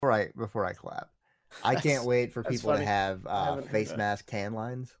before I clap, I can't wait for That's people to funny. have I haven't heard face that. mask tan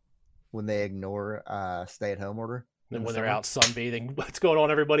lines when they ignore stay-at-home order in And the when they're summer. out sunbathing. What's going on,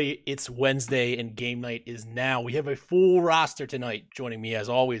 everybody? It's Wednesday and game night is now. We have a full roster tonight. Joining me, as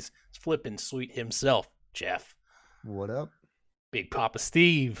always, is Flippin' Sweet himself, Jeff. What up? Big Papa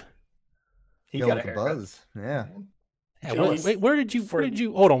Steve. He Go got with a the haircut. buzz. Yeah. Yeah, Jealous. wait, where did you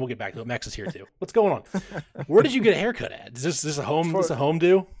hold on, we'll get back to it. Max is here too. What's going on? Where did you get a haircut at? Is this a home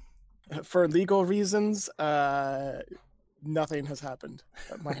do? For legal reasons, nothing has happened.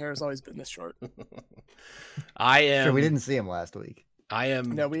 My hair has always been this short. I am Sure, we didn't see him last week. I am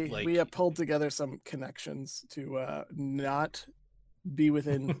No, we have pulled together some connections to not be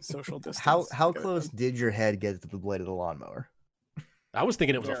within social distance. How close did your head get to the blade of the lawnmower? I was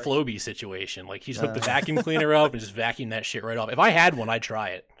thinking it was a Very. Floby situation. Like he's hooked the vacuum cleaner up and just vacuum that shit right off. If I had one, I'd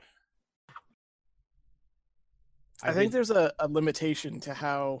try it. I think there's a limitation to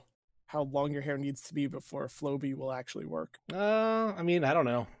how long your hair needs to be before Floby will actually work. I mean, I don't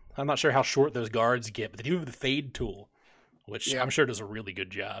know. I'm not sure how short those guards get, but they do have the fade tool, which Yeah. I'm sure does a really good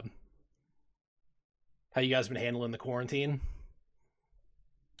job. How you guys been handling the quarantine?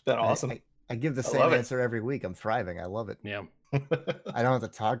 It's been awesome. I give the I same love it. answer every week. I'm thriving. I love it. Yeah. I don't have to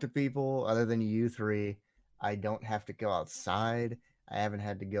talk to people other than you three. I don't have to go outside. I haven't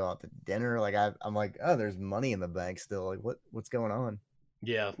had to go out to dinner. Like I'm like, oh, there's money in the bank still. Like what's going on?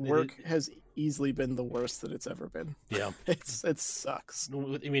 Yeah. Work has easily been the worst that it's ever been. Yeah. It sucks.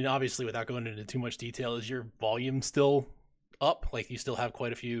 I mean, obviously, without going into too much detail, is your volume still up? Like, you still have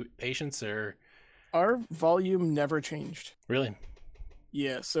quite a few patients, or Our volume never changed. really?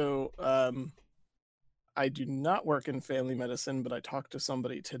 Yeah, so I do not work in family medicine, but I talked to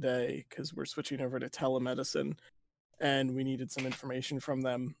somebody today because we're switching over to telemedicine and we needed some information from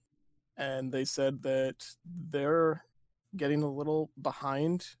them. And they said that they're getting a little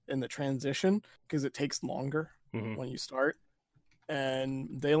behind in the transition because it takes longer Mhm. when you start.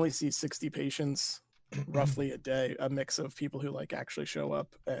 And they only see 60 patients roughly a day, a mix of people who like actually show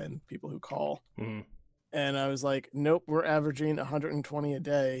up and people who call. Mhm. And I was like, nope, we're averaging 120 a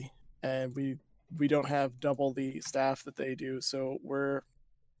day, and we don't have double the staff that they do. So we're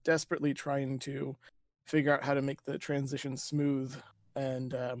desperately trying to figure out how to make the transition smooth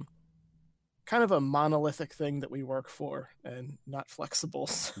and kind of a monolithic thing that we work for and not flexible.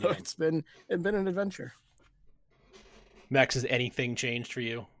 So Yeah. it's been an adventure. Max, has anything changed for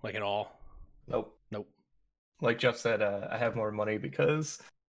you, like at all? Nope. Nope. Like Jeff said, I have more money because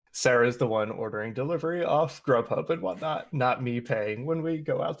Sarah's the one ordering delivery off Grubhub and whatnot, not me paying when we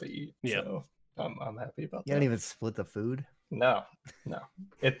go out to eat. Yeah. So I'm happy about You that. don't even split the food. No. The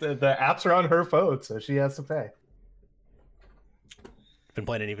apps are on her phone, so she has to pay. Been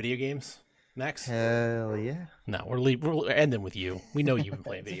playing any video games, Max? Hell yeah. No, we're ending with you. We know you've been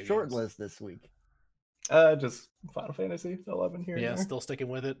playing It's video a short games. list this week. Just Final Fantasy 11 here. and Yeah, there. still sticking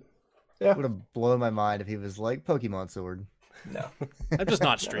with it. Yeah. Would have blown my mind if he was like Pokemon Sword. No. I'm just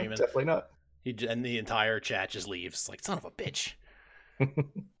not No, streaming. definitely not. And the entire chat just leaves. Like, son of a bitch.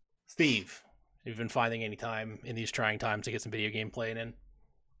 Steve, you've been finding any time in these trying times to get some video game playing in?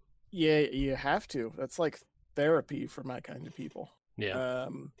 Yeah, you have to. That's like therapy for my kind of people. Yeah.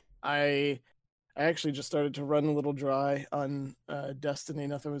 I actually just started to run a little dry on Destiny.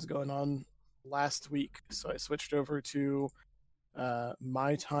 Nothing was going on last week, so I switched over to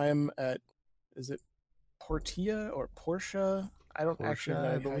my time at, is it Portia or Portia? I don't actually Portia,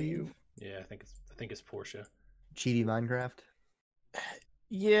 I know how believe. you. Yeah, I think it's Portia. Cheaty Minecraft.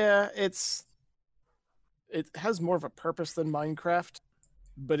 Yeah, it has more of a purpose than Minecraft,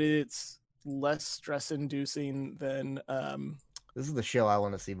 but it's less stress-inducing than This is the show I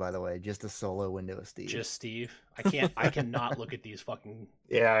want to see, by the way. Just a solo window of Steve. Just Steve. I cannot look at these fucking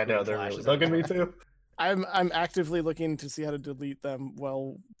Yeah, I know. Green They're really flashes bugging me everywhere. too. I'm actively looking to see how to delete them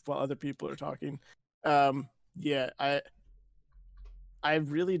while other people are talking. Yeah, I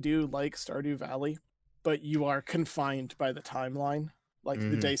really do like Stardew Valley, but you are confined by the timeline. Like the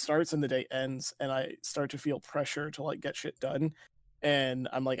Mhm. day starts and the day ends, and I start to feel pressure to like get shit done. And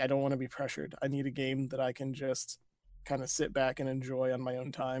I'm like, I don't want to be pressured. I need a game that I can just kind of sit back and enjoy on my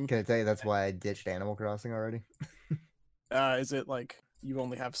own time. Can I tell you that's why I ditched Animal Crossing already? Is it like you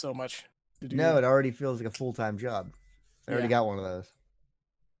only have so much to do? No, it already feels like a full-time job. I already Yeah. got one of those.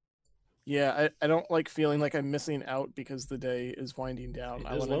 Yeah, I don't like feeling like I'm missing out because the day is winding down.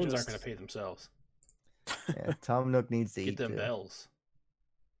 I Those wanna loans just... aren't going to pay themselves. Yeah, Tom Nook needs to Get eat them too. bells.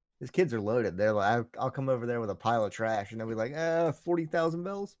 His kids are loaded. They're like, I'll come over there with a pile of trash, and they'll be like, 40,000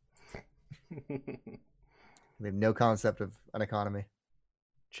 bells. They have no concept of an economy.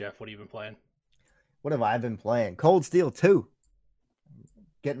 Jeff, what have you been playing? What have I been playing? Cold Steel 2.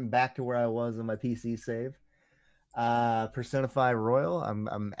 getting back to where I was on my PC save. Persona 5 Royal.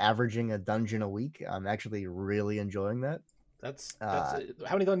 I'm averaging a dungeon a week. I'm actually really enjoying that. That's how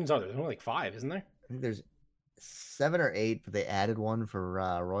many dungeons are there? There's only like 5, isn't there? I think there's 7 or 8, but they added one for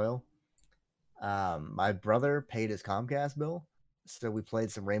Royal. My brother paid his Comcast bill, so we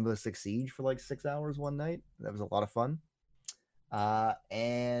played some Rainbow Six Siege for like 6 hours one night. That was a lot of fun.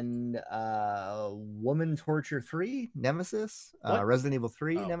 And Woman Torture 3 Nemesis, Resident Evil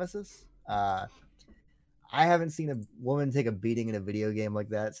 3 Nemesis. I haven't seen a woman take a beating in a video game like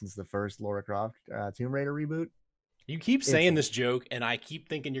that since the first Lara Croft Tomb Raider reboot. You keep saying this joke, and I keep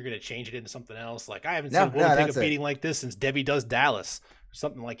thinking you're going to change it into something else. Like, I haven't seen a woman take a beating like this since Debbie Does Dallas, or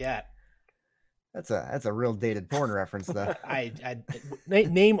something like that. That's a real dated porn reference, though.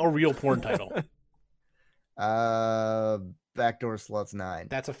 Name a real porn title. Backdoor Sluts 9.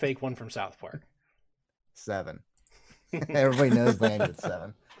 That's a fake one from South Park. 7. Everybody knows they ended at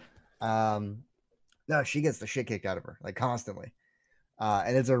 7. No, she gets the shit kicked out of her, like, constantly.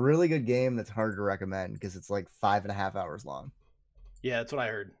 And it's a really good game that's hard to recommend because it's like 5.5 hours long. Yeah, that's what I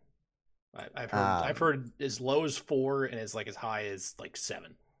heard. I've heard as low as 4 and as high as like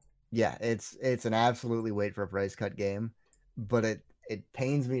 7. Yeah, it's an absolutely wait for a price cut game, but it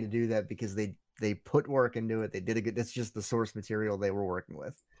pains me to do that because they put work into it. They did a good. It's just the source material they were working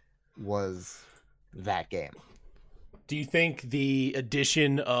with was that game. Do you think the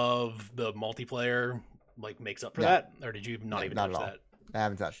addition of the multiplayer makes up for that, or did you not even touch that? I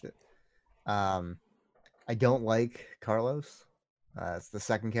haven't touched it. I don't like Carlos. It's the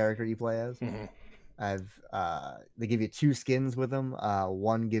second character you play as. Mm-hmm. They give you 2 skins with them.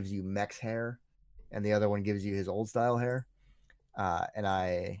 One gives you Mech's hair, and the other one gives you his old style hair. And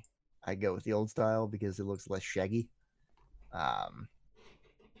I go with the old style because it looks less shaggy.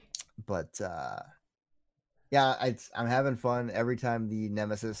 Yeah, I'm having fun every time the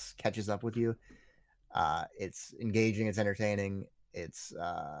Nemesis catches up with you. It's engaging, it's entertaining, it's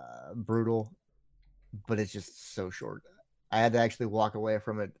brutal, but it's just so short. I had to actually walk away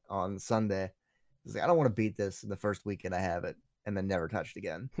from it on Sunday. I was like, I don't want to beat this in the first weekend I have it, and then never touched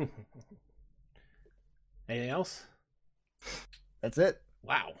again. Anything else? That's it.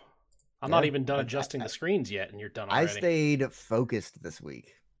 Wow. I'm not even done adjusting the screens yet, and you're done already. I stayed focused this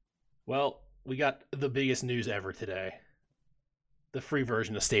week. Well, we got the biggest news ever today. The free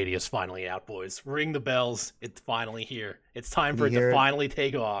version of Stadia is finally out, boys. Ring the bells. It's finally here. It's time for it to finally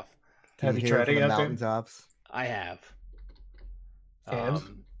take off. Have you tried it yet, mountaintops? I have. And?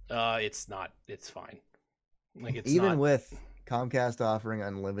 It's not. It's fine. It's even not... with Comcast offering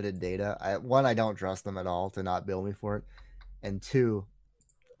unlimited data, I don't trust them at all to not bill me for it, and 2,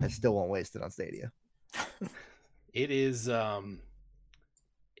 I still won't waste it on Stadia. It is.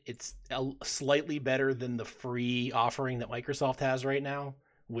 It's slightly better than the free offering that Microsoft has right now,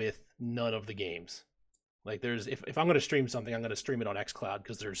 with none of the games. If I'm going to stream something, I'm going to stream it on xCloud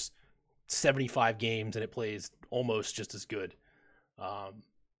because there's 75 games and it plays almost just as good.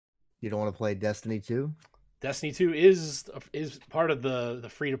 You don't want to play Destiny 2? Destiny 2 is part of the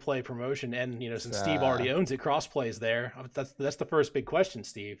free-to-play promotion, and since Steve already owns it, cross-play is there. That's the first big question,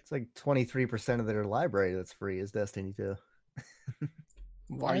 Steve. It's like 23% of their library that's free is Destiny 2.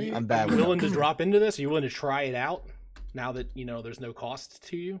 Are you willing to drop into this? Are you willing to try it out now that there's no cost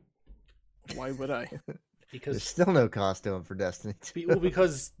to you? Why would I? Because there's still no cost to them for Destiny 2. Well,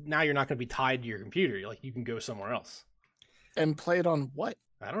 because now you're not going to be tied to your computer. You can go somewhere else. And play it on what?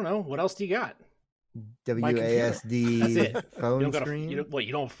 I don't know. What else do you got? WASD. That's it. Phone screen. You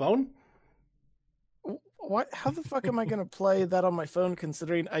don't have a phone? What? How the fuck am I going to play that on my phone?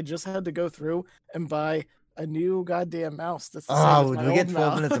 Considering I just had to go through and buy a new goddamn mouse. That's the same as my did we get 12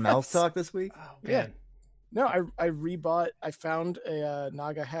 mouse. minutes of mouse talk this week? Oh, man. Yeah. No, I rebought. I found a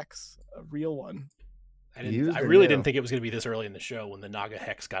Naga Hex, a real one. I really didn't think it was going to be this early in the show when the Naga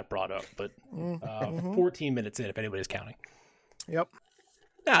Hex got brought up, but 14 minutes in, if anybody's counting. Yep.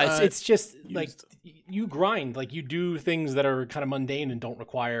 No, it's just you grind, you do things that are kind of mundane and don't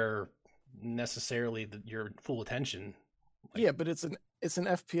require necessarily your full attention. Yeah, but it's an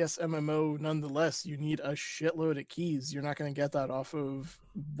FPS MMO nonetheless. You need a shitload of keys. You're not going to get that off of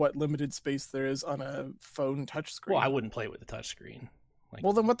what limited space there is on a phone touchscreen. Well, I wouldn't play it with a touchscreen.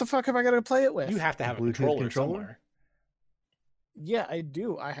 Well, then what the fuck am I going to play it with? You have to have a Bluetooth controller somewhere. Yeah, I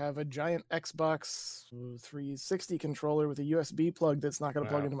do. I have a giant Xbox 360 controller with a USB plug that's not going to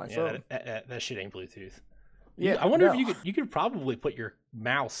plug into my phone. That shit ain't Bluetooth. Yeah, I wonder if you could probably put your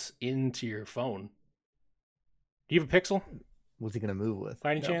mouse into your phone. Do you have a Pixel? What's he gonna move with?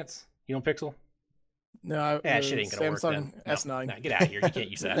 By any chance? You don't Pixel? No, shit ain't gonna work. Samsung then. S9. No, get out of here. You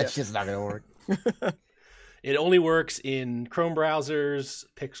can't use that. That's just not gonna work. It only works in Chrome browsers,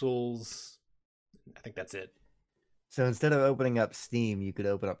 Pixels. I think that's it. So instead of opening up Steam, you could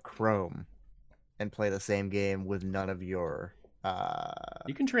open up Chrome and play the same game with none of your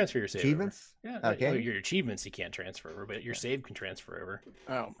You can transfer your save achievements. over. Yeah, Okay. your achievements you can't transfer over, but your save can transfer over.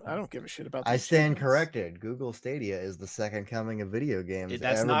 Oh, I don't give a shit about. I the stand achievements. corrected. Google Stadia is the second coming of video games.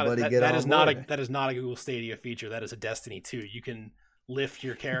 That's not Everybody that, get that on is not a board. that is not a Google Stadia feature. That is a Destiny 2. You can lift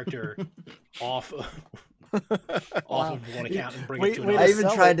your character off Wow. of one account and bring Wait- it to wait another. I to even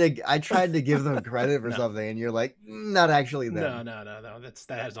sell tried to give them credit for No. something, and you're like, not actually them. No.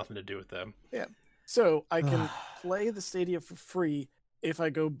 That has nothing to do with them. So I can play the Stadia for free if I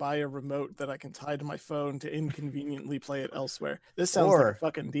go buy a remote that I can tie to my phone to inconveniently play it elsewhere. This sounds like Or- a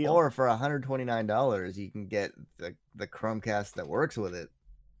fucking deal. Or for $129, you can get the Chromecast that works with it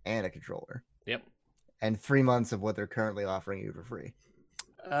and a controller, Yep. and 3 months of what they're currently offering you for free.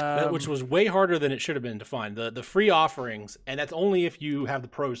 Which was way harder than it should have been to find. The free offerings, and that's only if you have the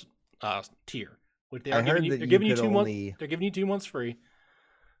pros tier. What they I are giving heard you, that they're you giving you could 2 months. only. They're giving you 2 months free.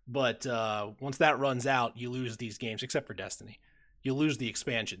 But once that runs out, you lose these games, except for Destiny. You lose the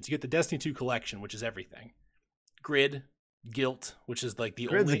expansions. You get the Destiny 2 collection, which is everything. Grid, Guilt, which is like the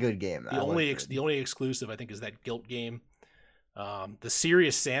Grid's only a good game. the only exclusive I think is that Guilt game. The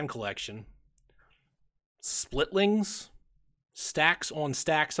Serious Sam collection. Splitlings, Stacks on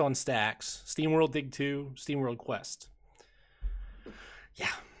Stacks on Stacks, SteamWorld Dig 2, SteamWorld Quest.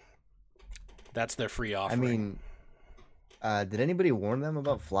 Yeah. That's their free I offering. mean, did anybody warn them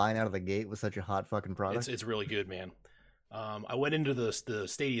about flying out of the gate with such a hot fucking product? It's really good, man. I went into the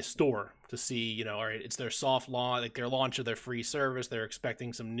Stadia store to see, all right, it's their soft launch, like their launch of their free service. They're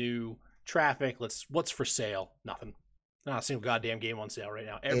expecting some new traffic. What's for sale? Nothing. Not a single goddamn game on sale right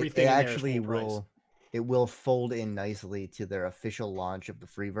now. Everything it in there is actually full price. will fold in nicely to their official launch of the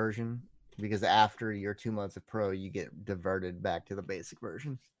free version, because after your 2 months of pro, you get diverted back to the basic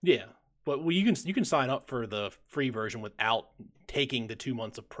version. Yeah, but you can sign up for the free version without taking the 2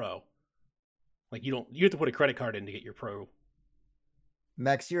 months of pro. Like you have to put a credit card in to get your pro.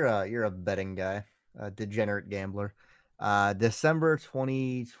 Max, you're a betting guy, a degenerate gambler. December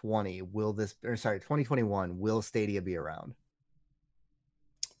 2020 2021 will Stadia be around?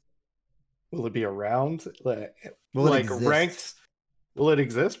 Will it be around? Will it Like exist? ranked? Will it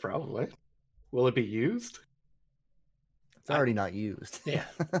exist? Probably. Will it be used? It's already not used. Yeah,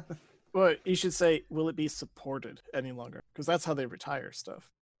 Well, you should say, will it be supported any longer? Because that's how they retire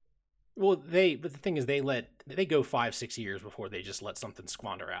stuff. well but the thing is they go 5-6 years before they just let something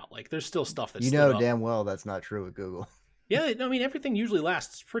squander out. Like there's still stuff that's You stood know up. damn well that's not true with Google. Yeah, I mean everything usually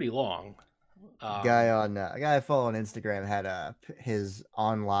lasts pretty long. A guy I follow on Instagram had his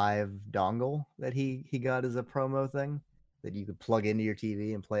on live dongle that he got as a promo thing that you could plug into your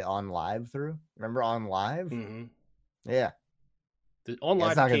TV and play on live through. Remember on live? Mhm. Yeah. The online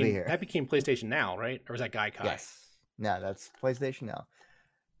it's not gonna be here. that became PlayStation Now, right? Or was that Gaikai? Yes. No, that's PlayStation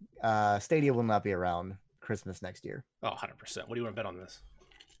now. Stadia will not be around Christmas next year. Oh, 100%. What do you want to bet on this?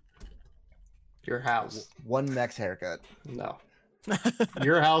 Your house? One Max haircut. No.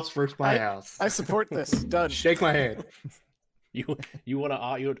 Your house versus my house. I support this. Done. Shake my hand. You want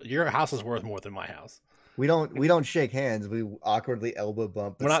to your house is worth more than my house. We don't shake hands. We awkwardly elbow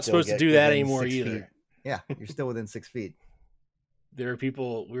bump. but We're not still supposed to get do that within anymore 6 either. feet. Yeah, you're still within 6 feet. There are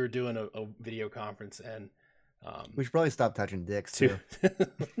people. We were doing a video conference and We should probably stop touching dicks two. too.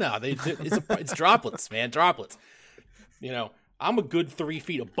 No, it's droplets, man, droplets. I'm a good 3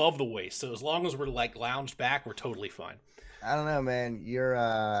 feet above the waist, so as long as we're like lounged back, we're totally fine. I don't know, man. You're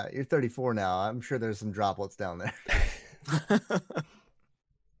 34 now. I'm sure there's some droplets down there.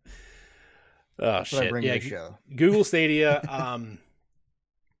 Oh That's what I shit! bring Yeah, to the show. Google Stadia.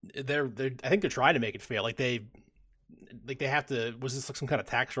 They're I think they're trying to make it fail. Like they have to. Was this like some kind of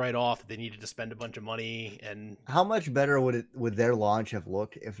tax write off that they needed to spend a bunch of money and How much better would their launch have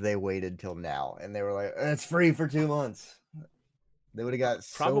looked if they waited till now and they were like, it's free for 2 months? They would have got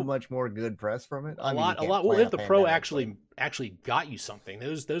so much more good press from it. a lot. Well, if the pro actually got you something,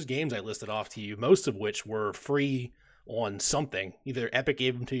 those games I listed off to you, most of which were free on something. Either Epic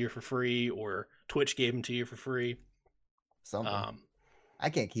gave them to you for free or Twitch gave them to you for free. something. I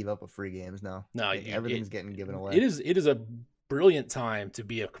can't keep up with free games now. No, Everything's getting given away. It is a brilliant time to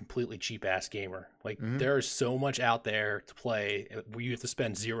be a completely cheap ass gamer. Like Mhm. there's so much out there to play where you have to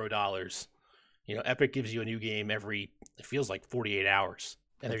spend $0. Epic gives you a new game every, it feels like 48 hours,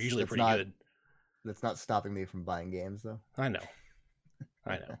 and they're usually pretty good. That's not stopping me from buying games though. I know.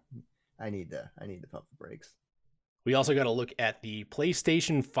 I need to pump the brakes. We also got to look at the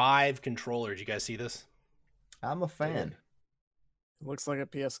PlayStation 5 controllers. You guys see this? I'm a fan. Looks like a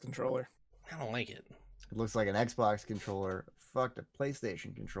PS controller. I don't like it. It looks like an Xbox controller fucked a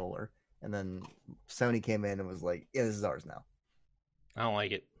PlayStation controller, and then Sony came in and was like, "Yeah, this is ours now." I don't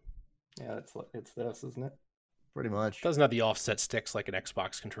like it. Yeah, it's this, isn't it? Pretty much. It doesn't have the offset sticks like an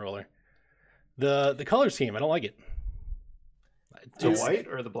Xbox controller. The color scheme, I don't like it. The white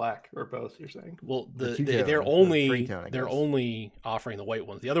or the black or both? You're saying? Well, The two-tone, they're the only three-tone, I they're guess. only offering the white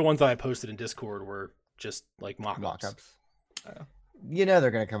ones. The other ones that I posted in Discord were just like mock-ups. Mock-ups. Oh. You know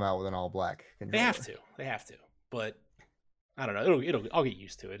they're gonna come out with an all black controller. They have to. But I don't know. I'll get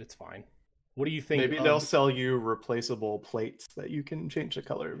used to it. It's fine. What do you think? Maybe they'll sell you replaceable plates that you can change the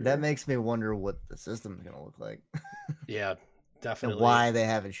color of. That makes me wonder what the system's gonna look like. Yeah, And definitely. why they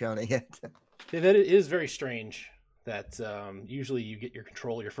haven't shown it yet. That it is very strange that usually you get your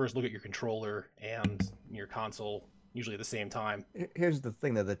first look at your controller and your console usually at the same time. Here's the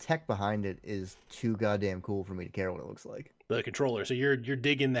thing though, the tech behind it is too goddamn cool for me to care what it looks like. The controller. So you're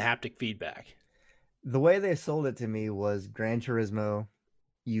digging the haptic feedback. The way they sold it to me was Gran Turismo,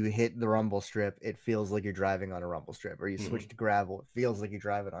 you hit the rumble strip, it feels like you're driving on a rumble strip, or you switch to gravel, it feels like you're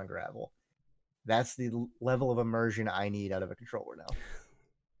driving on gravel. That's the level of immersion I need out of a controller now.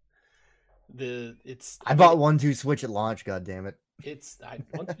 I bought 1-2 Switch at launch, god damn it.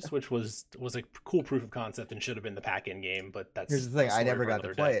 1-2 Switch was a cool proof of concept and should have been the pack-in game, but that's Here's the thing, a I story never for got to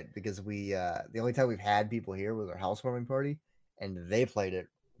another play day. it because we the only time we've had people here was our housewarming party, and they played it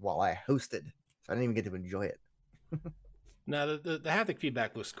while I hosted. So I didn't even get to enjoy it. Now the haptic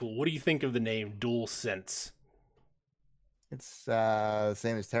feedback looks cool. What do you think of the name DualSense? It's the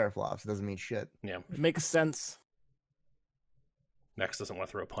same as teraflops. It doesn't mean shit. Yeah. It makes sense. Next doesn't want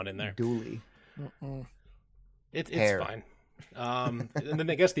to throw a pun in there. Dually. It's Hair. fine. And then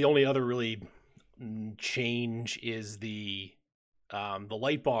I guess the only other really change is the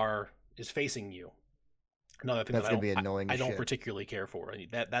light bar is facing you. Another thing That's that gonna be annoying I as don't shit. particularly care for.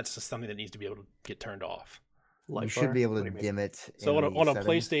 That's just something that needs to be able to get turned off. You should be able to dim it. So in on the a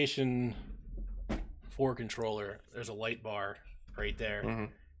settings. PlayStation 4 controller, there's a light bar right there,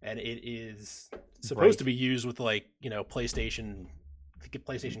 and it is supposed to be used with PlayStation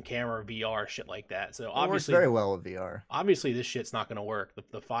camera, VR, shit like that. So It works obviously, very well with VR. obviously this shit's not going to work.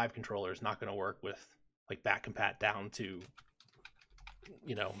 The 5 controller is not going to work with like back compat down to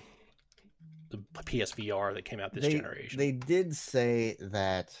the PSVR that came out this generation. They did say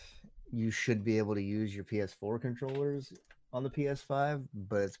that you should be able to use your PS4 controllers on the PS5,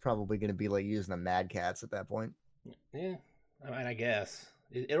 but it's probably going to be like using the Mad Cats at that point. Yeah, I mean, I guess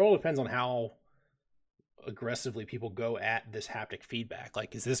it all depends on how aggressively people go at this haptic feedback.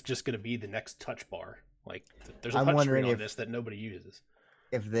 Like, is this just going to be the next touch bar? Like, there's a I'm touch wondering screen on if- this that nobody uses.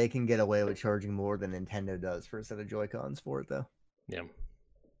 If they can get away with charging more than Nintendo does for a set of Joy-Cons for it, though. Yeah,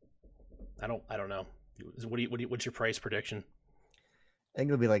 I don't know. What's your price prediction? I think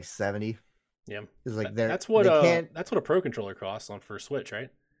it'll be like 70. Yeah, It's like that's what they can't that's what a Pro controller costs for Switch, right?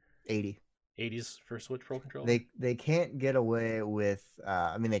 80. 80s for Switch Pro controller. They can't get away with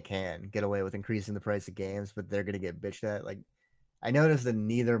I mean they can get away with increasing the price of games, but they're gonna get bitched at. Like I noticed that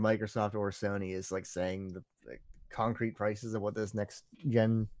neither Microsoft or Sony is like saying the concrete prices of what this next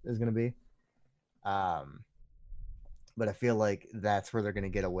gen is gonna be. But I feel like that's where they're gonna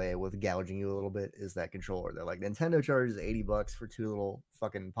get away with gouging you a little bit is that controller. They're like Nintendo charges $80 for 2 little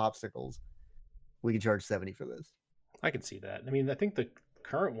fucking popsicles. We can charge 70 for this. I can see that. I mean, I think the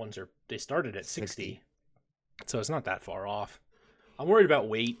current ones they started at 60, so it's not that far off. I'm worried about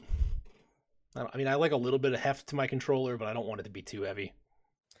weight. I mean, I like a little bit of heft to my controller, but I don't want it to be too heavy.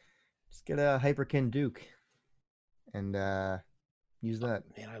 Just get a Hyperkin Duke and use that.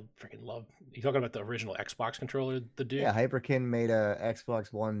 Man, I freaking love. You talking about the original Xbox controller, the Duke? Yeah, Hyperkin made a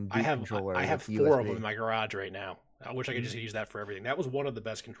Xbox One Duke controller. I have with 4 of USB. them in my garage right now. I wish I could just use that for everything. That was one of the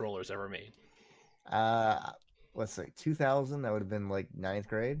best controllers ever made. Let's say 2000. That would have been like 9th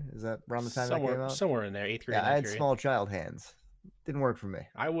grade. Is that around the time that came out? Somewhere in there, 8th grade. Yeah, I had 9th grade. small child hands. Didn't work for me.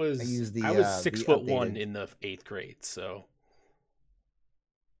 I was used the, I was the 6'1" updated- in the 8th grade, so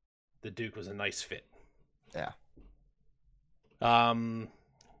the Duke was a nice fit. Yeah.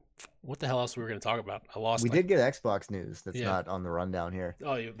 What the hell else were we going to talk about? I lost. We did get Xbox news. That's Yeah. not on the rundown here.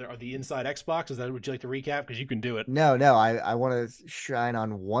 Oh, there are the inside Xbox. Is that? Would you like to recap? Because you can do it. No. I want to shine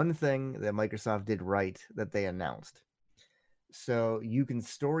on one thing that Microsoft did right that they announced. So you can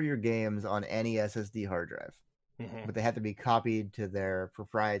store your games on any SSD hard drive, Mhm, but they have to be copied to their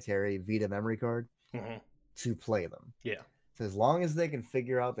proprietary Vita memory card mhm. to play them. Yeah. So as long as they can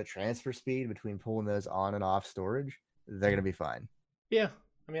figure out the transfer speed between pulling those on and off storage, they're gonna be fine. Yeah.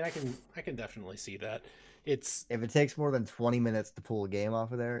 I mean, I can definitely see that. It's. If it takes more than 20 minutes to pull a game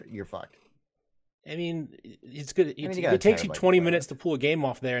off of there, you're fucked. I mean, it's good. mean, you got a It takes you terabyte 20 to play minutes to pull a game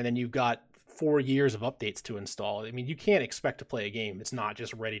off there, and then you've got 4 years of updates to install. I mean, you can't expect to play a game that's not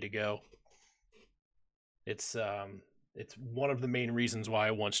just ready to go. It's one of the main reasons why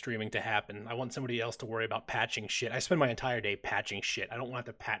I want streaming to happen. I want somebody else to worry about patching shit. I spend my entire day patching shit. I don't want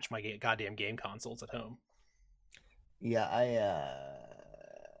to patch my goddamn game consoles at home. Yeah, I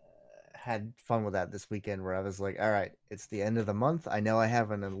had fun with that this weekend where I was like, all right, it's the end of the month. I know I have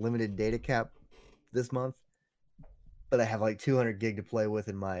an unlimited data cap this month, but I have like 200 gig to play with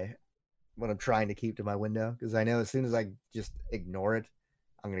in what I'm trying to keep to my window, because I know as soon as I just ignore it,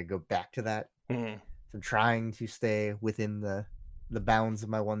 I'm going to go back to that. Mm. So I'm trying to stay within the bounds of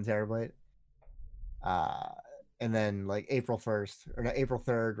my 1 terabyte. And then like April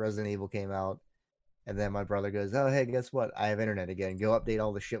 3rd, Resident Evil came out. And then my brother goes, oh, hey, guess what? I have internet again. Go update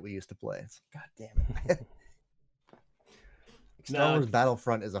all the shit we used to play. It's like, God damn it. Star Wars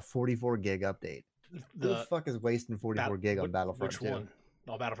Battlefront is a 44 gig update. Who the fuck is wasting 44 gig on Battlefront 2? Which one?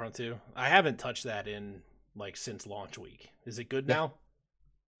 Oh, Battlefront 2? I haven't touched that in, like, since launch week. Is it good now?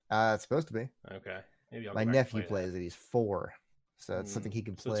 It's supposed to be. Okay. Maybe I'll My nephew plays it. He's 4. So it's something he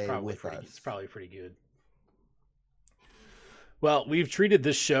can play with us. It's probably pretty good. Well, we've treated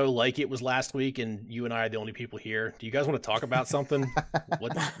this show like it was last week, and you and I are the only people here. Do you guys want to talk about something?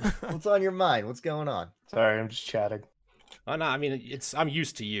 What's on your mind? What's going on? Sorry, I'm just chatting. Oh no, I mean I'm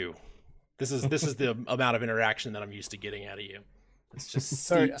used to you. This is the amount of interaction that I'm used to getting out of you. It's just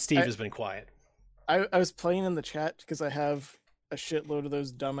Steve has been quiet. I was playing in the chat because I have a shitload of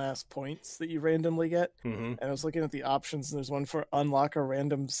those dumbass points that you randomly get, and I was looking at the options, and there's one for unlock a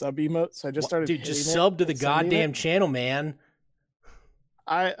random sub emote. So I just started. Dude, just sub to the goddamn channel, man.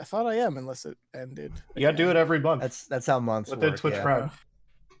 I thought I am, unless it ended. You gotta do it every month. That's how months with work. the Twitch Prime.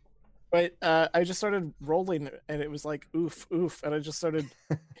 But I just started rolling, and it was like oof, oof, and I just started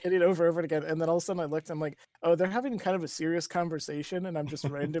hitting over again, and then all of a sudden I looked, and I'm like, oh, they're having kind of a serious conversation, and I'm just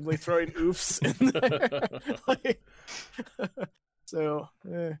randomly throwing oofs in there. So,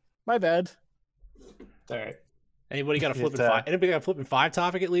 my bad. All right. Anybody got a flipping five? Anybody got a flipping 5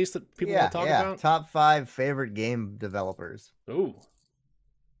 topic at least that people want to talk about? Top 5 favorite game developers. Ooh.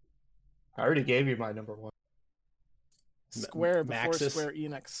 I already gave you my number 1. Square before Maxis. Square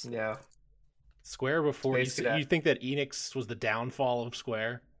Enix. Yeah. Square before you think that Enix was the downfall of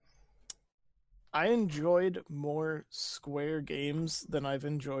Square? I enjoyed more Square games than I've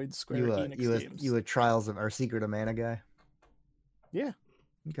enjoyed Square Enix games. You a Trials of or Secret of Mana guy? Yeah.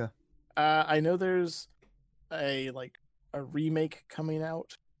 Okay. I know there's a remake coming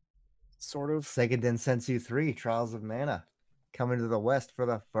out, sort of. Sega Densetsu 3 Trials of Mana coming to the West for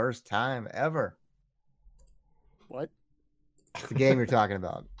the first time ever. What? It's the game you're talking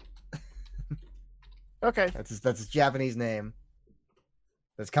about. Okay. That's its Japanese name.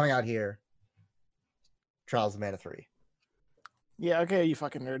 That's coming out here. Trials of Mana 3. Yeah, okay, you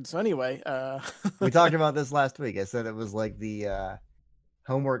fucking nerd. So anyway, we talked about this last week. I said it was like the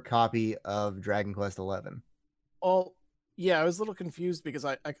homework copy of Dragon Quest XI. Well, yeah, I was a little confused because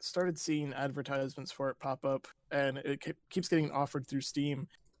I started seeing advertisements for it pop up, and it keeps getting offered through Steam,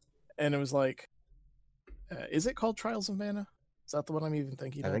 and it was like, is it called Trials of Mana? Is that the one I'm even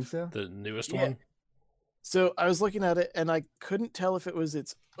thinking of? I think so. The newest one? So I was looking at it, and I couldn't tell if it was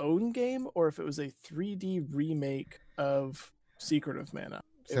its own game or if it was a 3D remake of Secret of Mana.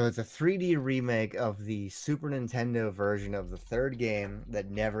 So it's a 3D remake of the Super Nintendo version of the third game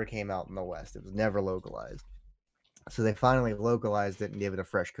that never came out in the West. It was never localized. So they finally localized it and gave it a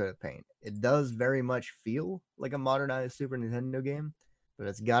fresh coat of paint. It does very much feel like a modernized Super Nintendo game, but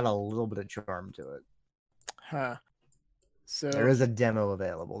it's got a little bit of charm to it. Huh. So there is a demo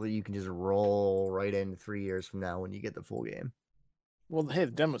available that you can just roll right in 3 years from now when you get the full game. Well, hey,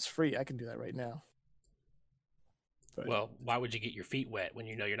 the demo's free. I can do that right now. But, well, why would you get your feet wet when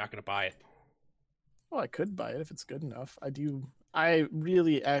you know you're not going to buy it? Well, I could buy it if it's good enough. I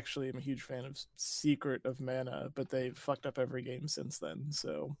really actually am a huge fan of Secret of Mana, but they've fucked up every game since then,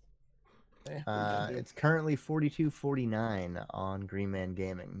 so... it's currently $42.49 on Green Man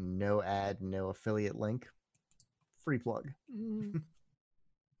Gaming. No ad, no affiliate link. Free plug.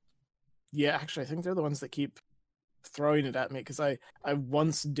 Yeah, actually, I think they're the ones that keep throwing it at me, because I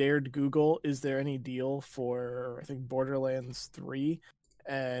once dared Google, is there any deal for, I think, Borderlands 3?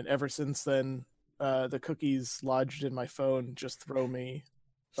 And ever since then, the cookies lodged in my phone just throw me.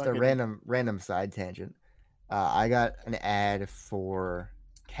 Just a random side tangent. I got an ad for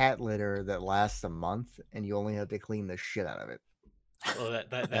cat litter that lasts a month, and you only have to clean the shit out of it.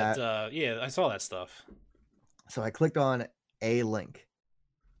 Oh, yeah, I saw that stuff. So I clicked on a link,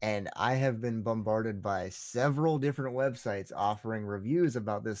 and I have been bombarded by several different websites offering reviews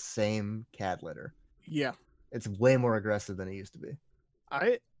about this same cat litter. Yeah. It's way more aggressive than it used to be.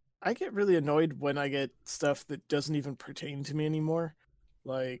 I get really annoyed when I get stuff that doesn't even pertain to me anymore,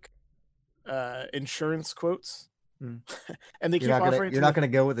 like insurance quotes, Hmm. and they keep You're not gonna offering. you're not gonna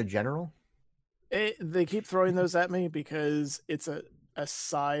go with a general. They keep throwing those at me because it's a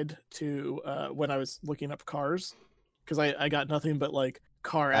side to when I was looking up cars, because I got nothing but like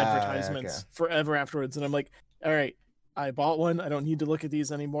car advertisements forever afterwards, and I'm like, all right, I bought one. I don't need to look at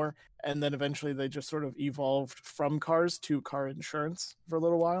these anymore. And then eventually they just sort of evolved from cars to car insurance for a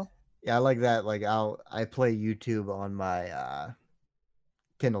little while. Yeah, I like that. Like I play YouTube on my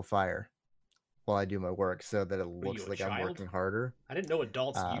Kindle Fire while I do my work, so that it looks you, a like I'm child? working harder. I didn't know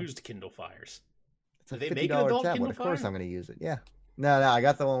adults Um, used Kindle Fires. It's a Do they $50 make an adult tablet. Kindle Of course, Fire? I'm going to use it. Yeah. No, I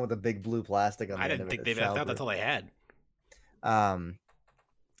got the one with the big blue plastic on the I end didn't of think it. they. It's I thought childproof. that's all they had.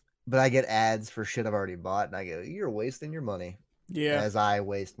 But I get ads for shit I've already bought, and I go, "You're wasting your money." Yeah. As I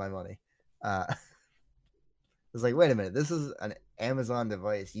waste my money. It's like, wait a minute, this is an Amazon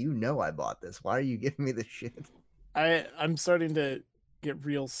device. You know I bought this. Why are you giving me this shit? I'm starting to get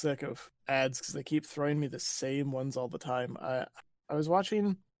real sick of ads because they keep throwing me the same ones all the time. I was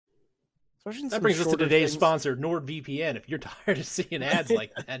watching. That brings us to today's sponsor, NordVPN. If you're tired of seeing ads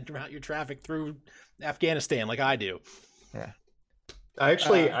like that and route your traffic through Afghanistan like I do. Yeah. I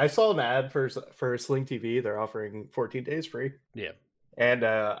saw an ad for Sling TV. They're offering 14 days free. Yeah. And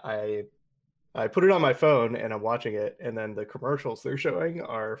I put it on my phone and I'm watching it, and then the commercials they're showing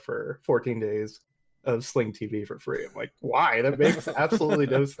are for 14 days of Sling TV for free. I'm like, why? That makes absolutely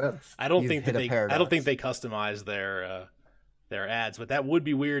no sense. I don't You've think hit that a they. I don't think paradox. they customize their ads, but that would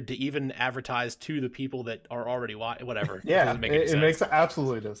be weird to even advertise to the people that are already watching. Whatever. It Yeah, doesn't make any it sense. makes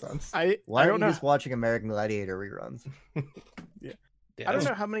absolutely no sense. I Why don't aren't you know. just watching American Gladiator reruns? Yeah, I don't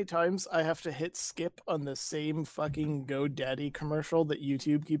know how many times I have to hit skip on the same fucking GoDaddy commercial that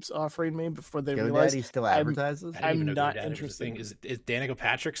YouTube keeps offering me before they realize GoDaddy still I'm- advertises? I didn't even I'm know not GoDaddy was a interested. thing. Is Danica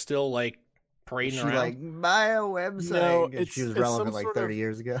Patrick still like parading She around? like buy a website. No, 'cause she was it's relevant some like sort 30 of-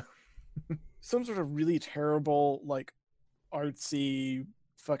 years ago. some sort of really terrible, like artsy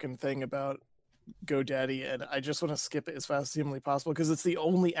fucking thing about GoDaddy, and I just want to skip it as fast as humanly possible because it's the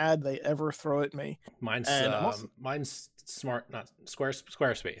only ad they ever throw at me. Mine's And I'm also- mine's smart, not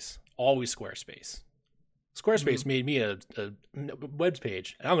Squarespace. Always Squarespace. Squarespace made me a web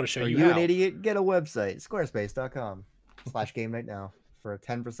page, and I'm going to show Are you you how. an idiot? Get a website. Squarespace.com/game night now for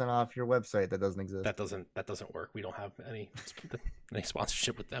 10% off your website that doesn't exist. That doesn't work. We don't have any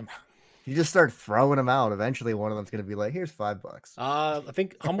sponsorship with them. You just start throwing them out. Eventually, one of them's going to be like, "Here's $5." I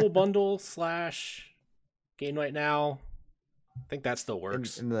think Humble Bundle / Game Night Now. I think that still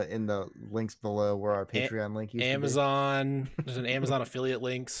works. In the links below where our Patreon link used Amazon. There's an Amazon affiliate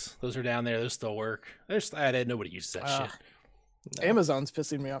links. Those are down there. Those still work. Nobody uses that shit. No. Amazon's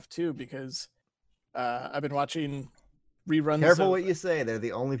pissing me off too because I've been watching reruns. to be. Careful of, what you say. They're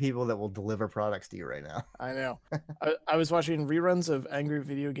the only people that will deliver products to you right now. I know. I was watching reruns of Angry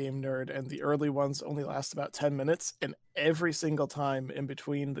Video Game Nerd, and the early ones only last about 10 minutes. And every single time in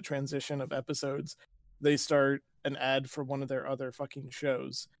between the transition of episodes, they start an ad for one of their other fucking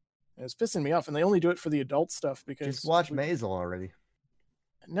shows. And it's pissing me off. And they only do it for the adult stuff because Just watch Maisel already.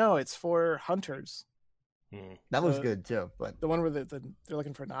 No, it's for Hunters. That was Uh, good too. But The one where they're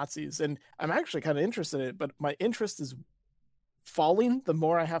looking for Nazis. And I'm actually kind of interested in it, but my interest is falling the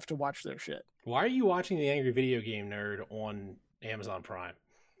more I have to watch their shit. Why are you watching the Angry Video Game Nerd on Amazon Prime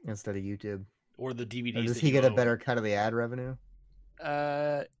instead of YouTube, or the DVDs? or does that he you get a own? better cut of the ad revenue?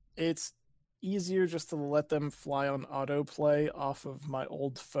 It's easier just to let them fly on autoplay off of my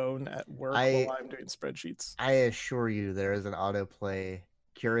old phone at work while I'm doing spreadsheets. I assure you, there is an autoplay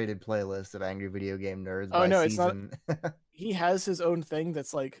curated playlist of Angry Video Game Nerds. Oh, by no, it's not- season. He has his own thing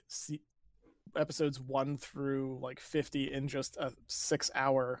that's like episodes 1 through like 50 in just a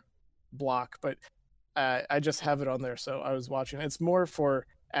 6-hour block, but I just have it on there, so I was watching. It's more for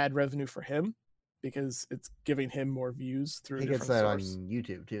ad revenue for him because it's giving him more views through a He gets different that source. on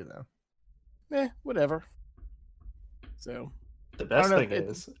YouTube too, though. Whatever. So The best know, thing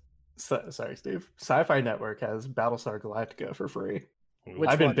is, sorry, Steve. Sci-Fi Network has Battlestar Galactica for free. Which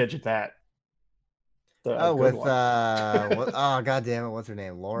I've been one? binging that. The Oh, good with one. oh god damn it, what's her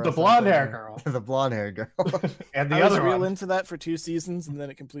name? Laura. The blonde something? hair girl. The blonde hair girl. And the I was other real one. into that for 2 seasons, and then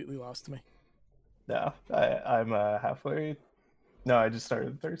it completely lost me. No, I'm halfway. No, I just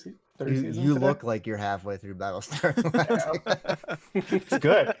started the third You, season. you today. look like you're halfway through Battlestar. It's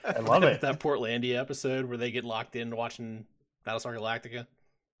good. I love it. That Portlandia episode where they get locked in watching Battlestar Galactica.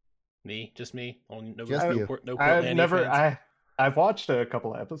 Just me. Only no, Just no, you. no I've Portlandia never. fans. I've watched a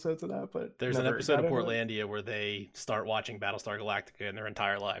couple of episodes of that, but There's an never episode of got into it. Portlandia where they start watching Battlestar Galactica and their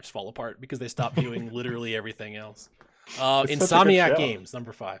entire lives fall apart because they stop viewing literally everything else. It's such a good Insomniac show. Games,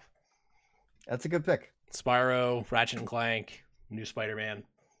 number 5. That's a good pick. Spyro, Ratchet and Clank, new Spider-Man.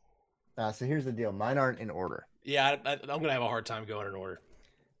 So here's the deal. Mine aren't in order. Yeah, I'm gonna have a hard time going in order.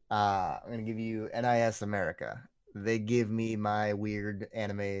 I'm gonna give you NIS America. They give me my weird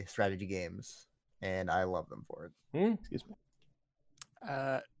anime strategy games, and I love them for it. Excuse me.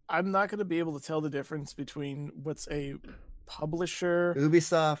 I'm not going to be able to tell the difference between what's a publisher.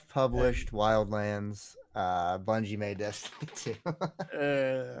 Ubisoft published Wildlands. Bungie made Destiny 2.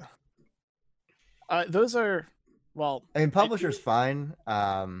 Those are, well, I mean, publisher's fine.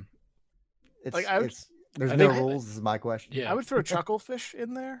 It's Like, there's I no think- rules. This is my question. Yeah, I would throw Chucklefish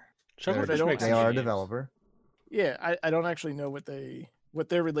in there. Chucklefish don't- makes They some are a games. developer. Yeah, I don't actually know what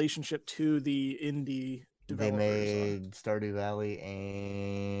their relationship to the indie They developers made Stardew Valley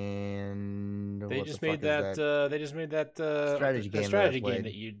and They what just the made fuck is that. They just made that Strategy the game that I strategy game played.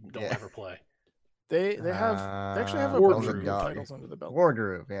 that you don't Yeah. ever play. They actually have a War bunch of Groove. good titles under the belt. War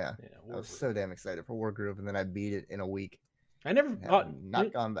Groove. Yeah, Yeah, I was so damn excited for War Groove, and then I beat it in a week. I never. And have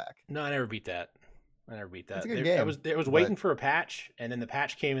not gone back. No, I never beat that. I never beat that. It's a good I game, was but- waiting for a patch, and then the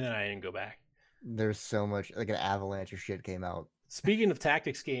patch came, and then I didn't go back. There's so much, like an avalanche of shit came out. Speaking of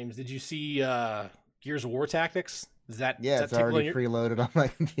tactics games, did you see Gears of War Tactics? Is that Yeah, is it's that tickling already your... preloaded on my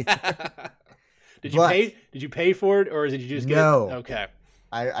computer. Did you But- pay? Did you pay for it, or did you just get No. it? Okay.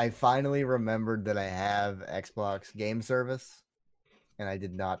 I finally remembered that I have Xbox Game Service, and I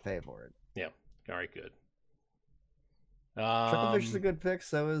did not pay for it. All right. Good. Chucklefish is a good pick.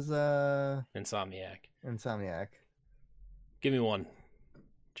 So is Insomniac. Insomniac. Give me one,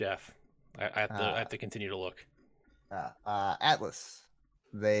 Jeff. I have to continue to look. Atlas.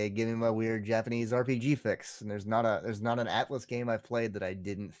 They give me my weird Japanese RPG fix, and there's not an Atlas game I've played that I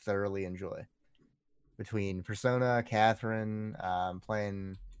didn't thoroughly enjoy. Between Persona, Catherine,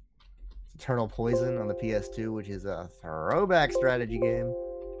 playing Eternal Poison on the PS2, which is a throwback strategy game.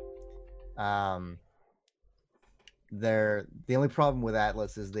 The only problem with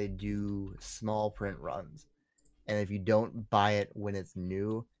Atlas is they do small print runs, and if you don't buy it when it's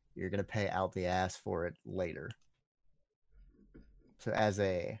new, you're gonna pay out the ass for it later. So as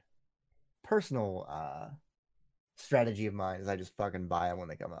a personal strategy of mine is I just fucking buy them when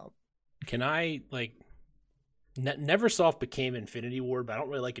they come out. Can I like? Neversoft became Infinity Ward, but I don't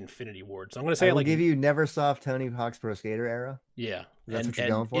really like Infinity Ward, so I'm gonna say I will like give you Neversoft Tony Hawk's Pro Skater era. yeah. That's what you're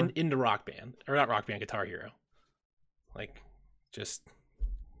going for? Into Rock Band or not Rock Band, Guitar Hero. Like, just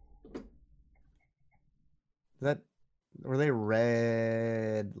Were they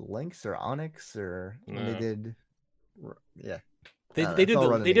Red Lynx or Onyx or when No. they did? Yeah, they it's did all the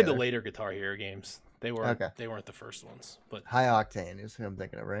running they did the together. later Guitar Hero games. They weren't Okay. they weren't the first ones, but High Octane is who I'm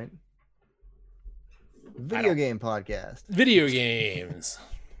thinking of, right? Video don't- game podcast. video games.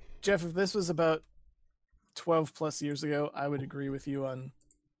 Jeff, if this was about 12 plus years ago, I would agree with you on,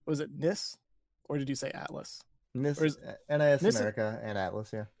 was it NIS? Or did you say Atlas? NIS, Or is- NIS NIS America and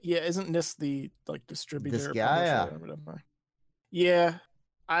Atlas, yeah. Yeah, isn't NIS the like distributor? guy, yeah. publisher, or whatever? Yeah,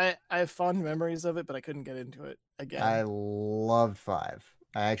 I have fond memories of it, but I couldn't get into it again. I loved 5.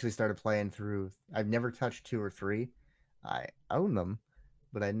 I actually started playing through. I've never touched 2 or 3. I own them,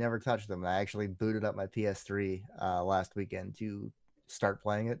 but I never touched them. I actually booted up my PS3 last weekend to start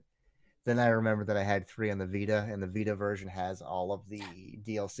playing it. Then I remembered that I had 3 on the Vita, and the Vita version has all of the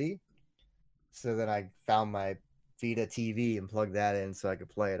DLC. So then I found my Vita TV and plugged that in so I could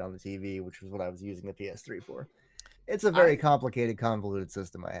play it on the TV, which was what I was using the PS3 for. It's a very complicated, convoluted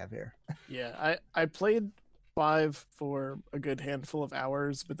system I have here. Yeah, I played 5 for a good handful of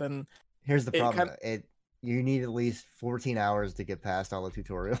hours, but then Here's the It problem. kind- You need at least 14 hours to get past all the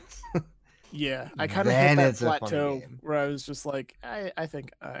tutorials. yeah, I kind of Then hit that it's a funny plateau game. where I was just like, I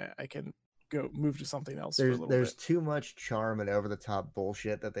think I can go move to something else for a little There's bit. too much charm and over the top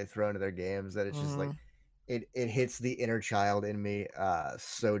bullshit that they throw into their games that it's just like Mhm. it hits the inner child in me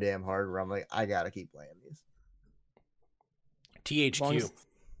so damn hard where I'm like, I gotta keep playing these. As long THQ. as-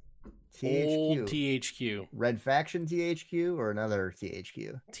 Old THQ. THQ. Red Faction THQ or another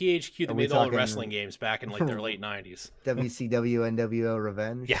THQ? THQ that Are we made all the talking- wrestling games back in like their late 90s. WCW NWO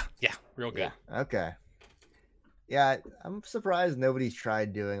Revenge? Yeah, real good. Okay. Yeah, I'm surprised nobody's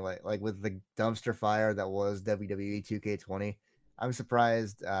tried doing like with the dumpster fire that was WWE 2K20. I'm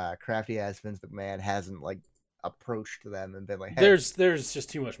surprised crafty ass Vince McMahon hasn't like approached them and been like, hey, There's just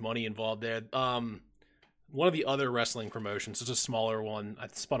too much money involved there. One of the other wrestling promotions, it's a smaller one. I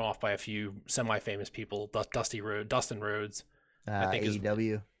spun off by a few semi-famous people. Dustin Rhodes. I think is-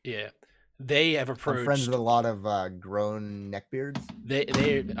 AEW. Yeah, they have I'm approached. friends with a lot of grown neckbeards. They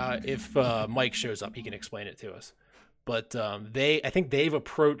if Mike shows up, he can explain it to us. But I think they've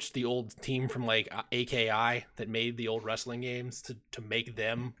approached the old team from like AKI that made the old wrestling games to make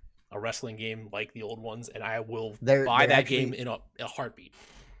them a wrestling game like the old ones, and I will They're- buy they're that game actually- in a heartbeat.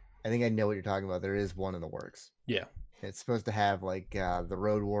 I think I know what you're talking about. There is one in the works. Yeah. It's supposed to have like the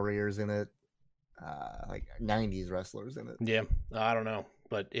Road Warriors in it, like 90s wrestlers in it. Yeah, I don't know,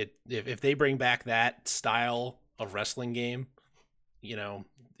 but if they bring back that style of wrestling game, you know,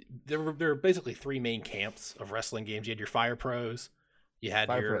 there are basically three main camps of wrestling games. You had your Fire Pros, you had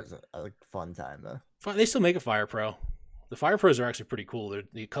Fire your Pro is a fun time though. They still make a Fire Pro. The Fire Pros are actually pretty cool. They're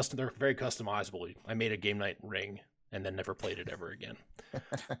very customizable. I made a game night ring and then never played it ever again.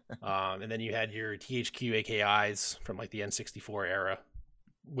 And then you had your THQ AKIs from like the N64 era,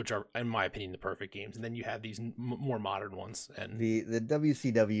 which are, in my opinion, the perfect games. And then you have these more modern ones. And The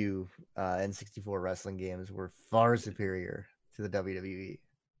WCW N64 wrestling games were far superior to the WWE.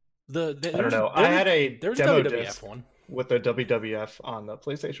 I don't know. I had a there's demo WWF disc one. with the WWF on the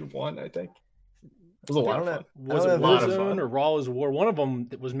PlayStation 1, I think. It was a lot of fun. Was I it don't know if it was Warzone fun. or Raw is War? One of them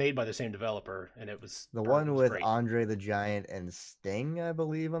that was made by the same developer, and it was The it one was with great. Andre the Giant and Sting, I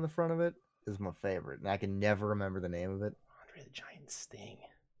believe, on the front of it is my favorite, and I can never remember the name of it. Andre the Giant Sting.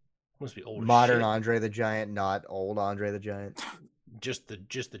 Must be old. as Modern shit. Andre the Giant, not old Andre the Giant. Just the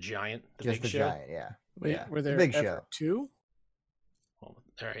giant. The Just big the show. Giant, yeah. Wait, Yeah, were the there Big ever Show. two? Well,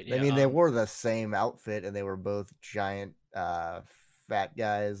 all right. I Yeah, mean, they wore the same outfit, and they were both giant, fat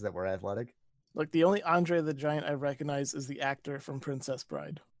guys that were athletic. Like the only Andre the Giant I recognize is the actor from Princess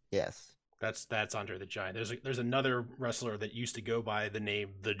Bride. Yes. That's Andre the Giant. There's another wrestler that used to go by the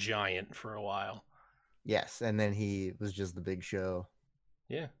name the Giant for a while. Yes, and then he was just the Big Show.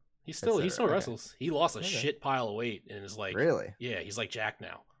 Yeah, he That's still it, okay. wrestles. He lost a Okay. shit pile of weight and is like, Really? yeah, he's like Jack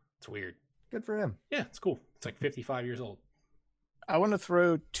now. It's weird. Good for him. Yeah, it's cool. It's like 55 years old. I want to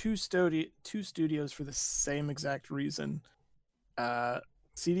throw two studios for the same exact reason.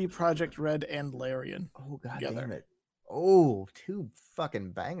 CD Projekt Red and Larian. Oh, god Together. damn it. Oh, two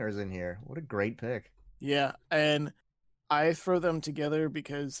fucking bangers in here. What a great pick. Yeah, and I throw them together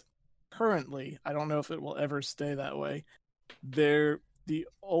because currently, I don't know if it will ever stay that way, they're the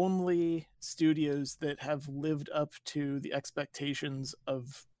only studios that have lived up to the expectations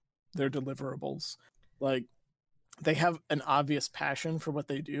of their deliverables. Like, they have an obvious passion for what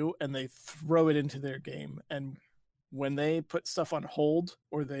they do, and they throw it into their game. And when they put stuff on hold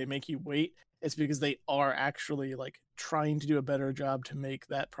or they make you wait, it's because they are actually like trying to do a better job to make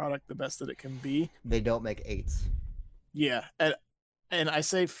that product the best that it can be. They don't make eights. Yeah, and I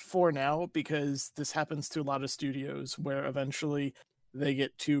say for now because this happens to a lot of studios where eventually they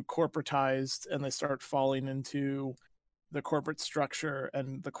get too corporatized and they start falling into the corporate structure,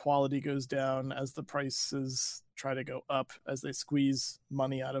 and the quality goes down as the prices try to go up as they squeeze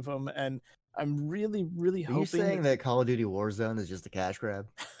money out of them. And I'm really, really Are hoping you saying that Call of Duty Warzone is just a cash grab?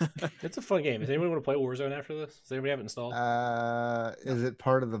 It's a fun game. Does anybody want to play Warzone after this? Does anybody have it installed? Is it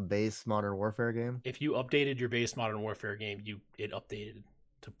part of the base Modern Warfare game? If you updated your base Modern Warfare game, it updated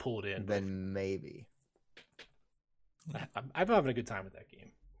to pull it in. Then maybe. I'm having a good time with that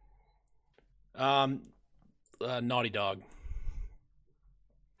game. Naughty Dog.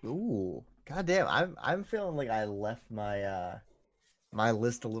 Ooh, goddamn! I'm feeling like I left my my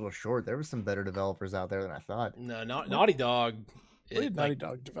list a little short. There were some better developers out there than I thought. No, Naughty Dog. what did Naughty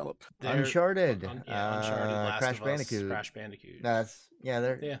Dog develop? Uncharted, Uncharted, Last Crash of Us, Bandicoot. Crash Bandicoot. No, that's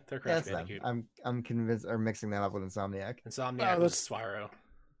they're They're Crash that's them. Bandicoot. I'm convinced are mixing them up with Insomniac. Insomniac Oh, was that's- Spyro.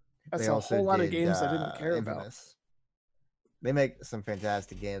 That's They a also whole lot of did, games I didn't care about. Infamous. They make some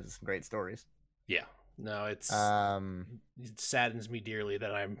fantastic games with some great stories. Yeah. No, it saddens me dearly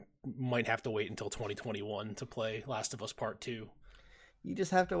that I might have to wait until 2021 to play Last of Us Part 2. You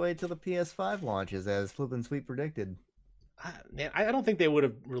just have to wait till the PS5 launches, as Flip and Sweet predicted. I don't think they would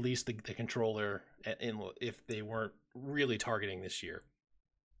have released the controller if they weren't really targeting this year.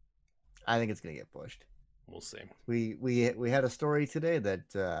 I think it's gonna get pushed. We'll see. We had a story today that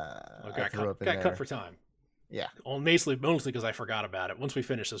I threw up in got there. cut for time. Yeah, Mostly because I forgot about it. Once we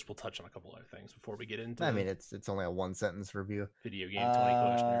finish this, we'll touch on a couple other things before we get into I mean it's only a one sentence review. video game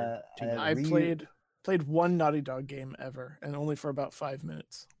 20 question nerd. I played one Naughty Dog game ever, and only for about 5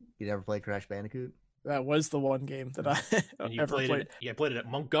 minutes. You never played Crash Bandicoot? That was the one game that I And you ever played played. it. You played it at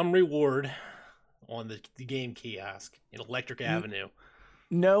Montgomery Ward on the game kiosk in Electric Avenue.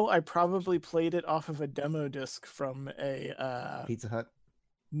 No, I probably played it off of a demo disc from a Pizza Hut?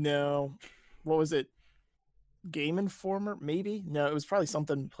 no, what was it? Game Informer, maybe? No, it was probably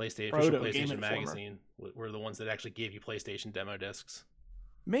something. PlayStation, Proto official Game PlayStation Informer. Magazine were the ones that actually gave you PlayStation demo discs.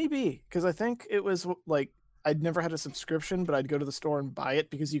 Maybe because I think it was like I'd never had a subscription, but I'd go to the store and buy it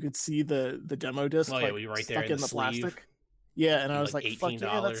because you could see the demo disc Oh, yeah, like, well, you're right there stuck in in the the sleeve. plastic. Yeah, and I For was like, "Fuck $18.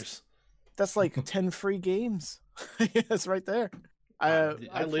 yeah, that's like 10 free games." It's right there.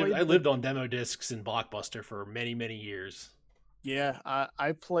 I lived on demo discs in Blockbuster for many, many years. Yeah,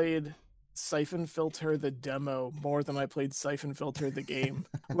 I played Siphon Filter the demo more than I played Siphon Filter the game.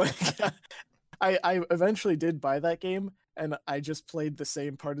 Like, I eventually did buy that game, and I just played the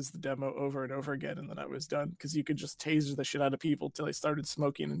same part as the demo over and over again, and then I was done because you could just taser the shit out of people till they started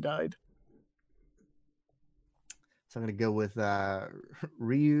smoking and died. So I'm gonna go with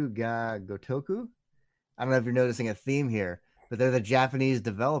Ryu ga Gotoku. I don't know if you're noticing a theme here, but they're the Japanese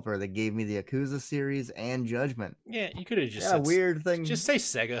developer that gave me the Yakuza series and Judgment. Yeah, you could have just Yeah, said weird thing. Just say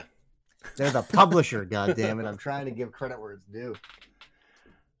Sega. They're the publisher. God damn it! I'm trying to give credit where it's due.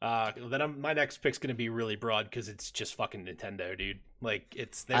 My next pick's gonna be really broad because it's just fucking Nintendo, dude. Like they're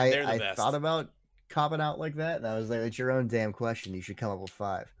the best. I thought about copping out like that, and I was like, "It's your own damn question. You should come up with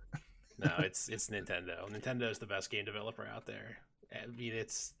 5." No, it's Nintendo. Nintendo's the best game developer out there. I mean,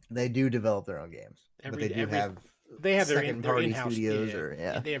 they do develop their own games, but they do have their second-party in-house studios,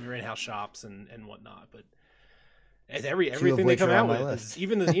 they have their in-house shops and whatnot. But everything they come out with,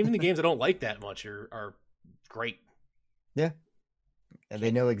 even the games I don't like that much are great. Yeah, and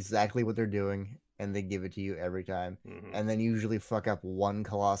they know exactly what they're doing, and they give it to you every time, and then usually fuck up one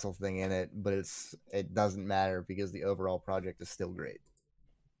colossal thing in it, but it doesn't matter because the overall project is still great.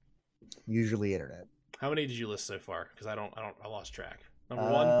 Usually internet. How many did you list so far? Because I lost track. Number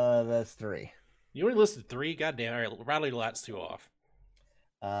 1. That's 3. You only listed 3. Goddamn! All right, rattle your last 2 off.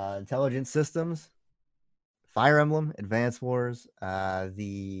 Intelligent Systems, Fire Emblem, Advance Wars,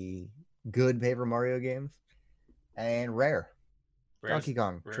 the good Paper Mario games, and Rare. Donkey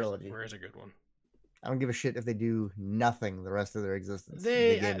Kong trilogy. Rare's a good one. I don't give a shit if they do nothing the rest of their existence.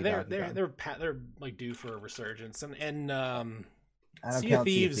 They're like due for a resurgence, and Sea of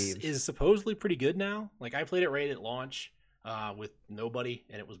Thieves is supposedly pretty good now. Like, I played it right at launch with nobody,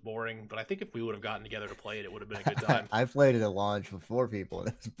 and it was boring. But I think if we would have gotten together to play it, it would have been a good time. I played it at launch with 4 people, and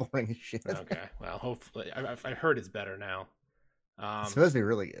it was boring as shit. Okay, well, hopefully, I heard it's better now. It's supposed to be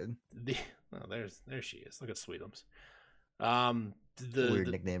really good. There she is. Look at Sweetums. Weird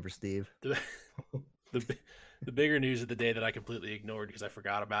nickname for Steve. The bigger news of the day that I completely ignored because I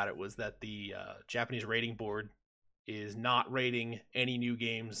forgot about it was that the Japanese rating board is not rating any new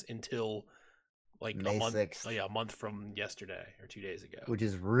games until like May a month. 6th. Oh, yeah, a month from yesterday or 2 days ago. Which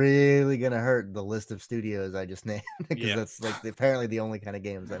is really gonna hurt the list of studios I just named because that's like apparently the only kind of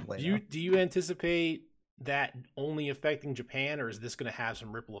games I play. Do you anticipate that only affecting Japan, or is this going to have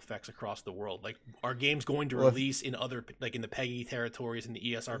some ripple effects across the world? Like, are games going to release in other, like in the PEGI territories, in the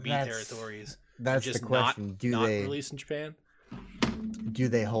ESRB territories? That's just the question. Not release in Japan? Do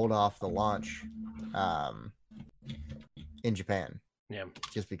they hold off the launch in Japan? Yeah,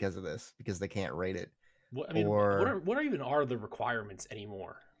 just because of this, because they can't rate it. What even are the requirements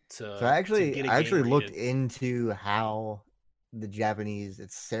anymore? So I actually looked into how the Japanese,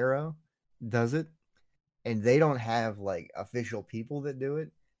 it's Sero, does it. And they don't have like official people that do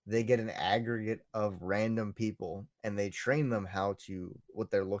it. They get an aggregate of random people and they train them what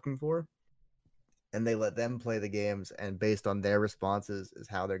they're looking for. And they let them play the games, and based on their responses is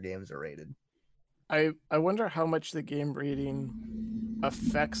how their games are rated. I wonder how much the game rating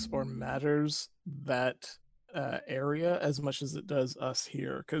affects or matters that area as much as it does us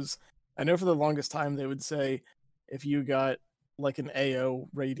here. Because I know for the longest time they would say if you got like an AO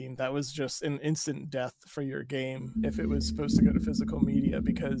rating, that was just an instant death for your game if it was supposed to go to physical media,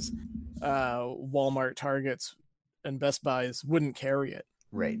 because Walmart, Targets, and Best Buys wouldn't carry it,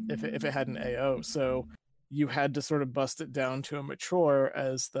 right? If it had an AO, so you had to sort of bust it down to a mature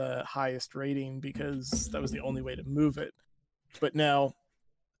as the highest rating because that was the only way to move it. But now,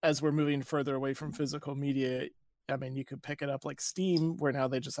 as we're moving further away from physical media, I mean, you could pick it up like Steam, where now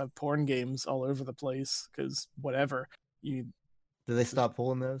they just have porn games all over the place because whatever. Do they stop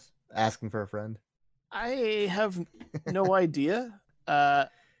pulling those? Asking for a friend? I have no idea.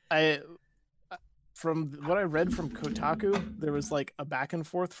 From what I read from Kotaku, there was like a back and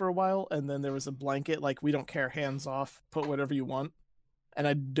forth for a while, and then there was a blanket, like, we don't care, hands off, put whatever you want. And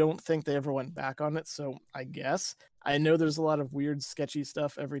I don't think they ever went back on it, so I guess. I know there's a lot of weird, sketchy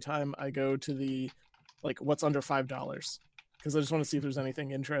stuff every time I go to the, like, what's under $5. Because I just want to see if there's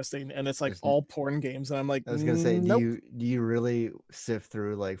anything interesting, and it's like all porn games, and I'm like, I was gonna say, nope. do you really sift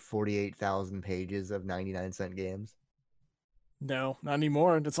through like 48,000 pages of 99-cent games? No, not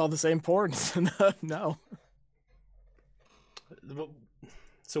anymore. It's all the same porn. No.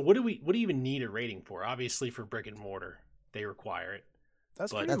 So what do we even need a rating for? Obviously, for brick and mortar, they require it.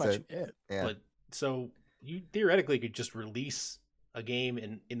 That's pretty much it. Yeah. But so you theoretically could just release a game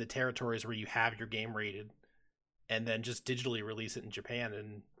in the territories where you have your game rated, and then just digitally release it in Japan,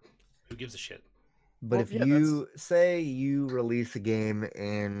 and who gives a shit? But Well, if yeah, that's- you say you release a game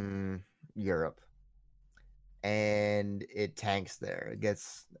in Europe and it tanks there, it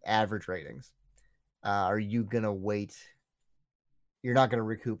gets average ratings, are you gonna wait? You're not gonna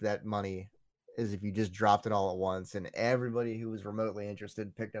recoup that money as if you just dropped it all at once and everybody who was remotely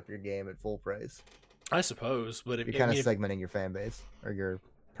interested picked up your game at full price. I suppose, but if You're I kind mean, of segmenting your fan base or your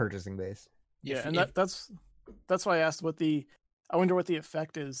purchasing base. Yeah, if- and if- that's why I asked what the. I wonder what the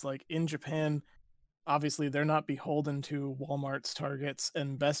effect is. Like in Japan, obviously they're not beholden to Walmart's, Targets,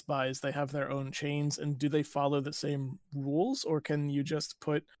 and Best Buys. They have their own chains, and do they follow the same rules, or can you just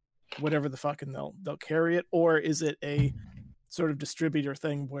put whatever the fuck and they'll carry it, or is it a sort of distributor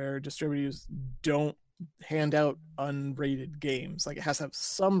thing where distributors don't hand out unrated games? Like it has to have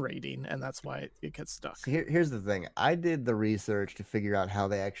some rating, and that's why it gets stuck. So here's the thing. I did the research to figure out how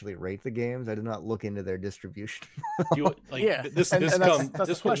they actually rate the games. I did not look into their distribution. you, like, Yeah, this and this that's- comes that's the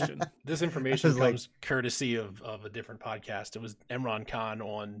this question. This information was like- comes courtesy of a different podcast. It was Emron Khan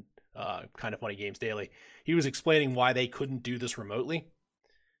on Kind of Funny Games Daily. He was explaining why they couldn't do this remotely,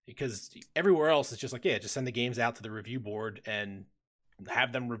 because everywhere else it's just like, yeah, just send the games out to the review board and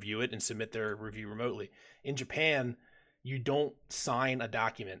have them review it and submit their review remotely. In Japan, you don't sign a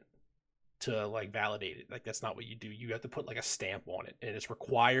document to like validate it. Like that's not what you do. You have to put like a stamp on it, and it's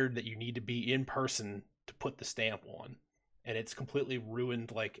required that you need to be in person to put the stamp on. And it's completely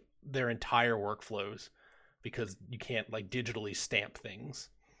ruined like their entire workflows because you can't like digitally stamp things.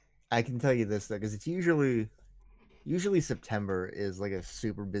 I can tell you this though, because it's usually September is like a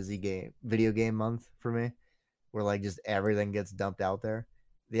super busy video game month for me, where like just everything gets dumped out there.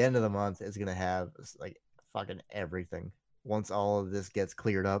 The end of the month is gonna have like fucking everything. Once all of this gets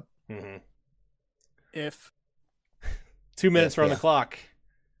cleared up, Mm-hmm. If 2 minutes are on yeah. the clock.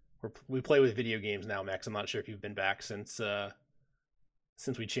 We play with video games now, Max. I'm not sure if you've been back since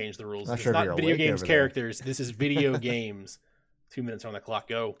we changed the rules. Not It's sure if not you're video awake games over there. characters. This is video games. 2 minutes are on the clock.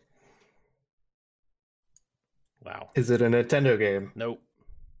 Go. Wow. Is it a Nintendo game? Nope.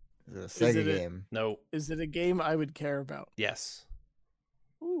 it's a Is Sega it a- game. Nope. is it a game I would care about? Yes.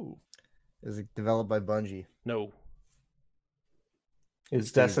 Ooh, Is it developed by Bungie? No. Is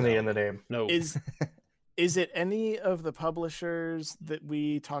Steve's Destiny out. in the name? No. is it any of the publishers that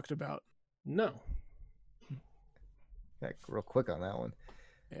we talked about? No. Yeah, real quick on that one.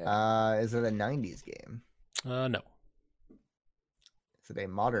 Yeah. Is it a '90s game? No. Is it a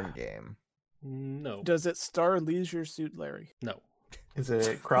modern game? No. Does it star Leisure Suit Larry? No. Is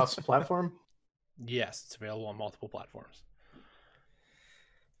it cross-platform? Yes, it's available on multiple platforms.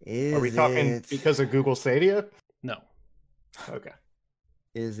 Is Are we talking it, because of Google Stadia? No. Okay.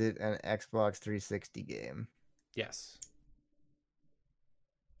 Is it an Xbox 360 game? Yes.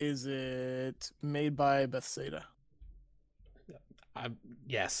 Is it made by Bethesda?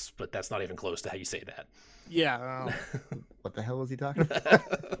 Yes, but that's not even close to how you say that. Yeah. What the hell was he talking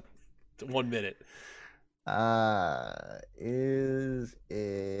about? 1 minute. Is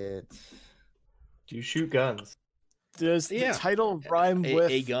it? Do you shoot guns? Does the Yeah. title rhyme A,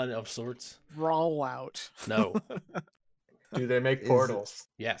 with a gun of sorts? Rollout? No. Do they make Is it- portals?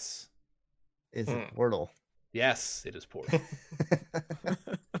 Yes. Is it Hmm. Portal? Yes, it is Portal.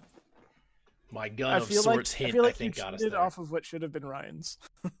 My gun I of feel like sorts hint, I feel like think, you got us cheated there. off of what should have been Ryan's.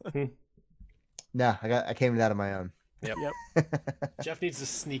 No, I came to that on my own. Yep. Yep. Jeff needs to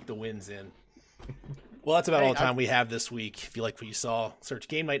sneak the wins in. Well, that's about Hey, all the time we have this week. If you like what you saw, search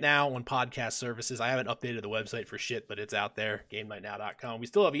Game Night Now on podcast services. I haven't updated the website for shit, but it's out there, GameNightNow.com. We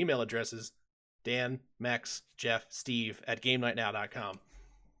still have email addresses, Dan, Max, Jeff, Steve at GameNightNow.com.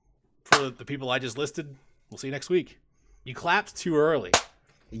 For the people I just listed, we'll see you next week. You clapped too early.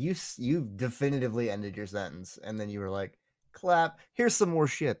 You definitively ended your sentence, and then you were like, "Clap. Here's some more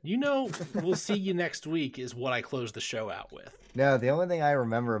shit." You know, we'll see you next week is what I closed the show out with. No, the only thing I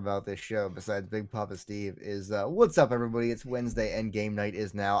remember about this show, besides Big Papa Steve, is what's up, everybody? It's Wednesday, and game night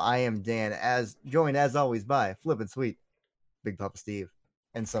is now. I am Dan, joined as always by Flippin' Sweet, Big Papa Steve,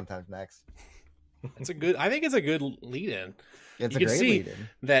 and sometimes Max. I think it's a good lead-in. It's You a can great see- lead-in.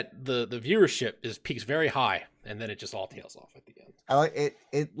 That the viewership peaks very high, and then it just all tails off at the end. I like it.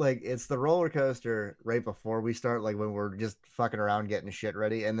 It's the roller coaster right before we start, like when we're just fucking around getting shit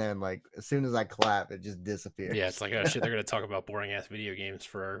ready, and then like as soon as I clap, it just disappears. Yeah, it's like, oh shit, they're gonna talk about boring ass video games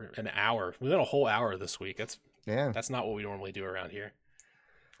for an hour. We did a whole hour this week. yeah. That's not what we normally do around here.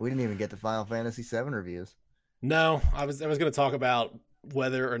 We didn't even get to Final Fantasy VII reviews. No, I was gonna talk about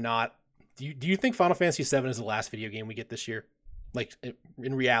whether or not do you think Final Fantasy VII is the last video game we get this year? Like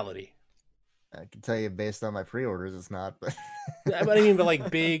in reality. I can tell you based on my pre-orders, it's not. But But I mean, but like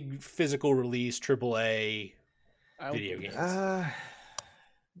big physical release, AAA I- video games.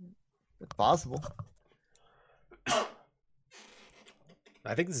 it's possible. I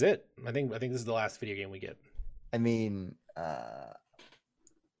think this is it. I think this is the last video game we get. I mean,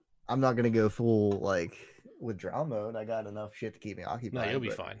 I'm not gonna go full like withdrawal mode. I got enough shit to keep me occupied. No, you'll be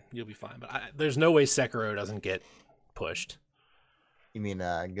fine. You'll be fine. But there's no way Sekiro doesn't get pushed. You mean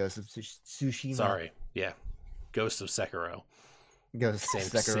Ghost of Tsushima? Sorry, yeah, Ghost of Sekiro. Ghost Same- of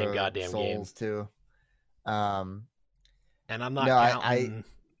Sekiro, same goddamn Souls too. And I'm not No, counting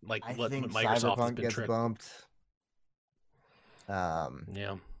like I what think Microsoft has Cyberpunk been gets tricked. bumped.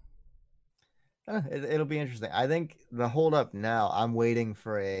 Yeah. It'll be interesting. I think the holdup now, I'm waiting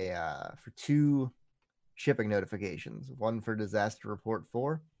for for 2 shipping notifications. One for Disaster Report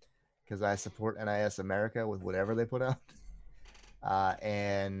 4, because I support NIS America with whatever they put out.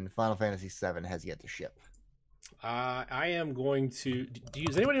 And Final Fantasy VII has yet to ship. I am going to.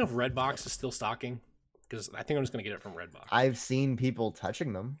 Does anybody know if Redbox is still stocking? Because I think I'm just going to get it from Redbox. I've seen people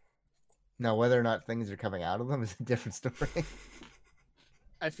touching them. Now, whether or not things are coming out of them is a different story.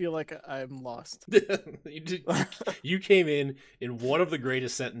 I feel like I'm lost. You came in one of the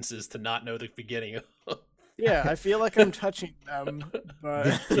greatest sentences to not know the beginning of. Yeah, I feel like I'm touching them, but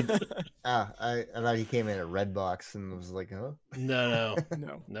I thought he came in at Redbox and was like, huh? No.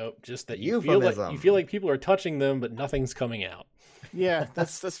 no. Nope. Just that you feel like people are touching them, but nothing's coming out. Yeah,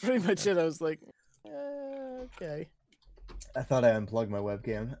 that's pretty much it. I was like, okay. I thought I unplugged my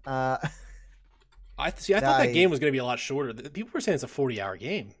webcam. I thought that game was going to be a lot shorter. People were saying it's a 40-hour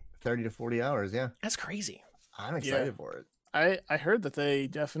game. 30 to 40 hours, yeah. That's crazy. I'm excited for it. I heard that they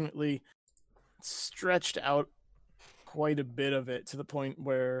definitely stretched out quite a bit of it to the point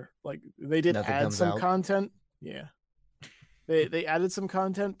where like they did Nothing add comes some out. content. Yeah. They added some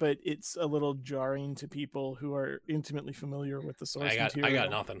content, but it's a little jarring to people who are intimately familiar with the source material. I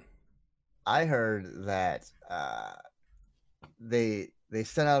got nothing. I heard that they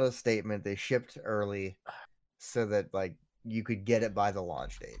sent out a statement. They shipped early so that like you could get it by the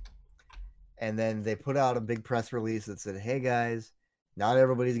launch date, and then they put out a big press release that said, "Hey guys, not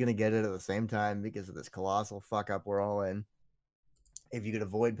everybody's gonna get it at the same time because of this colossal fuck up we're all in. If you could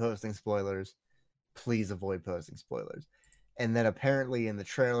avoid posting spoilers, please avoid posting spoilers." And then apparently in the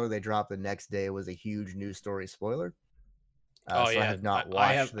trailer they dropped the next day was a huge news story spoiler. So I have not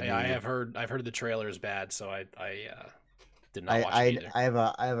watched the I've heard the trailer is bad, so I did not watch it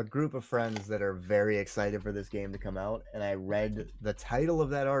either. I have a group of friends that are very excited for this game to come out, and I read the title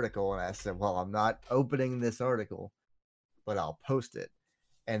of that article and I said, well, I'm not opening this article, but I'll post it.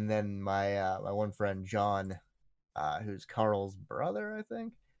 And then my one friend John, who's Carl's brother, I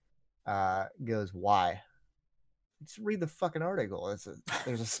think, goes, why? Just read the fucking article.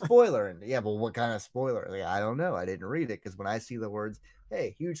 There's a spoiler in it. Yeah, but what kind of spoiler? Like, I don't know. I didn't read it because when I see the words,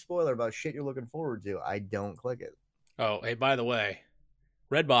 hey, huge spoiler about shit you're looking forward to, I don't click it. Oh, hey, by the way,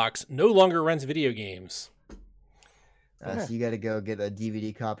 Redbox no longer rents video games. So you got to go get a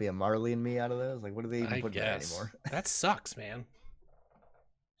DVD copy of Marley and Me out of those? Like, what do they even put that anymore? That sucks, man.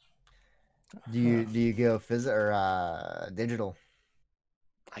 Do you go physical or digital?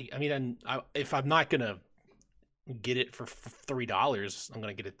 I mean, if I'm not gonna get it for $3, I'm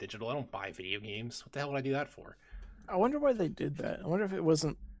gonna get it digital. I don't buy video games. What the hell would I do that for? I wonder why they did that. I wonder if it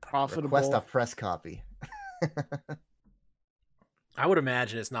wasn't profitable. Request a press copy. I would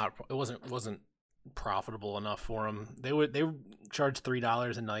imagine it wasn't profitable enough for them. They would charge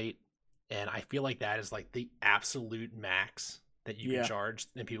 $3 a night, and I feel like that is like the absolute max that you can charge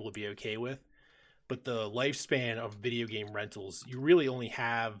and people would be okay with. But the lifespan of video game rentals, you really only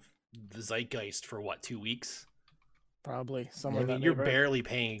have the zeitgeist for 2 weeks? Probably. You're barely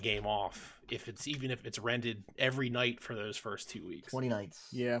paying a game off if it's rented every night for those first 2 weeks. 20 nights.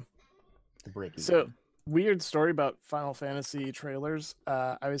 Yeah. To break even. So, weird story about Final Fantasy trailers.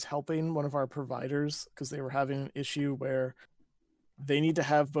 I was helping one of our providers because they were having an issue where they need to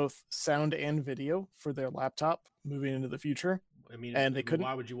have both sound and video for their laptop moving into the future. I mean, and they couldn't.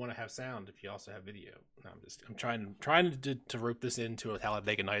 Why would you want to have sound if you also have video? No, I'm trying to rope this into a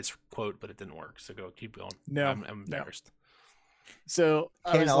Talladega Nights quote, but it didn't work. So keep going. No, I'm embarrassed. So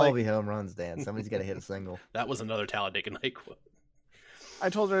can't all be home runs, Dan. Somebody's got to hit a single. That was another Talladega Night quote. I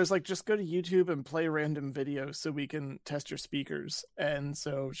told her, I was like, just go to YouTube and play random videos so we can test your speakers. And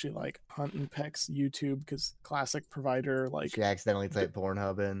so she hunt and pecks YouTube because classic provider she accidentally typed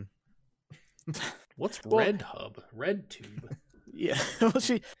Pornhub in. What's RedHub? RedTube. Yeah, well,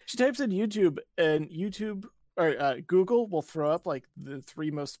 she types in YouTube, and YouTube or Google will throw up the 3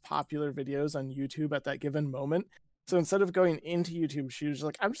 most popular videos on YouTube at that given moment. So instead of going into YouTube, she was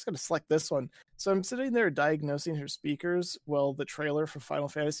like, I'm just going to select this one. So I'm sitting there diagnosing her speakers while the trailer for Final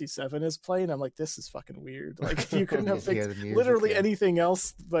Fantasy VII is playing. I'm like, this is fucking weird. You couldn't have picked literally anything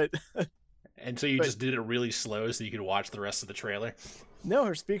else, but And so you But- just did it really slow so you could watch the rest of the trailer. No,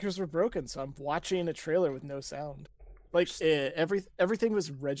 her speakers were broken, so I'm watching a trailer with no sound. Like everything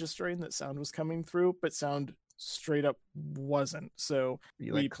was registering that sound was coming through, but sound straight up wasn't. So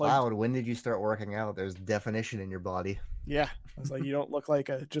You we like plugged- Cloud, when did you start working out? There's definition in your body. yeah, I was like, you don't look like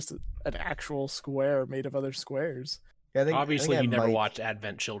an actual square made of other squares. Yeah, I Obviously, think I you never might- watched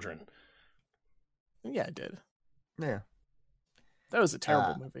Advent Children. Yeah, I did. Yeah. That was a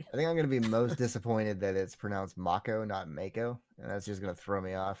terrible movie. I think I'm going to be most disappointed that it's pronounced Mako, not Mako. And that's just going to throw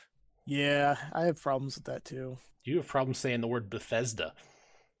me off. Yeah, I have problems with that too. Do you have problems saying the word Bethesda?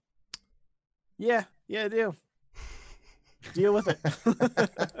 Yeah, I do. Deal with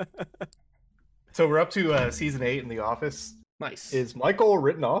it. So we're up to season 8 in The Office. Nice. Is Michael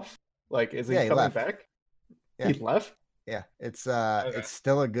written off? Like, is he Yeah, he coming left. back? Yeah. He left? Yeah, it's Okay. it's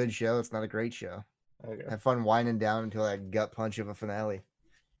still a good show. It's not a great show. Okay. Have fun winding down until that gut punch of a finale.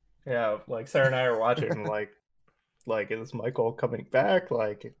 Yeah, like Sarah and I are watching, like is Michael coming back?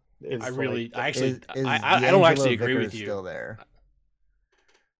 Like, is I really, like, I actually, Is I don't D'Angelo actually agree with Vickers you. Still there?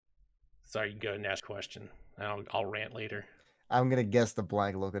 Sorry, you can go ahead and ask a question. I'll rant later. I'm gonna guess the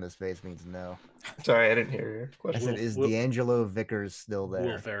blank look on his face means no. sorry, I didn't hear your I question. said, is Will- D'Angelo Vickers still Will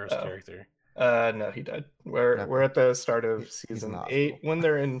there? Ferrell's Oh. character. No, he died. We're at the start of He's in season the 8 hospital. when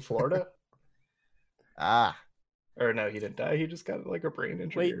they're in Florida. Ah, Or no, he didn't die. He just got like a brain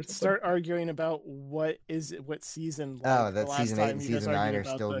injury or Wait, something. start arguing about what season. Oh, like, that the last season 8 time and you guys season 9 argued are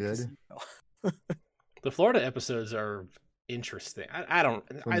about still the good? casino. The Florida episodes are interesting. I don't.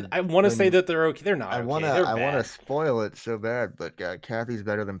 When- I want to say when- that they're okay. They're not. I okay. wanna They're I wanna bad. spoil it so bad, but Kathy's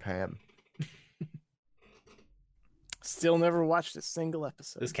better than Pam. Still never watched a single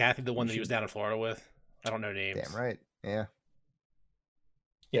episode. Is Kathy the one that he was down in Florida with? I don't know names. Damn right. Yeah.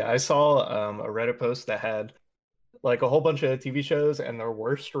 Yeah, I saw a Reddit post that had like a whole bunch of TV shows and their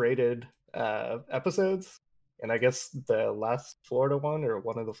worst rated episodes. And I guess the last Florida one or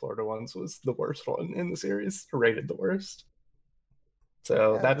one of the Florida ones was the worst one in the series, rated the worst.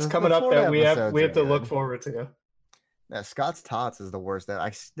 So Yeah, that's the coming up Florida that we have episodes to are look good. forward to. Now, Scott's Tots is the worst.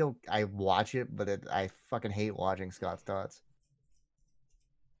 I watch it, but I fucking hate watching Scott's Tots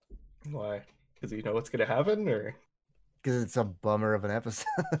Why? Because you know what's gonna happen, or because it's a bummer of an episode.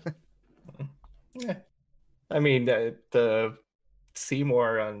 yeah. I mean, the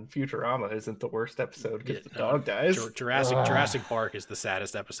Seymour on Futurama isn't the worst episode because Yeah, the no, dog dies. Jurassic Ugh. Jurassic Park is the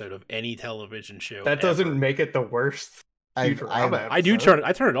saddest episode of any television show. That doesn't ever. make it the worst Futurama I do episode.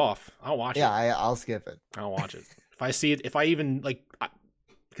 I turn it off. I'll watch Yeah, it. I'll skip it. I'll watch it. If I see it, if I even like,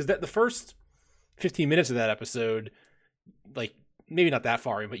 because the first 15 minutes of that episode, like maybe not that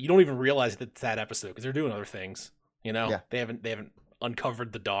far in, but you don't even realize that it's that episode because they're doing other things. You know, Yeah. they haven't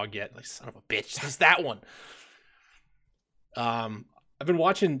uncovered the dog yet. Like, son of a bitch, it's that one. I've been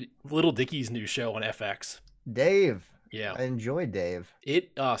watching Little Dicky's new show on FX. Dave. Yeah, I enjoy Dave.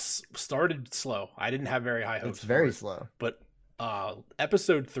 it started slow. I didn't have very high hopes. It's very for it, slow. but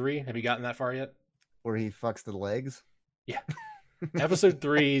episode 3, have you gotten that far yet? Where he fucks the legs. Episode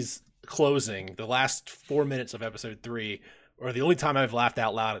 3's closing, the last 4 minutes of episode 3 are the only time I've laughed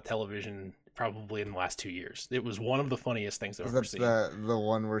out loud at television probably in the last 2 years. It was one of the funniest things I've Is ever that seen. the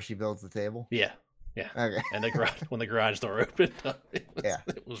one where she builds the table? Yeah, Okay. and the garage when the garage door opened up, Yeah.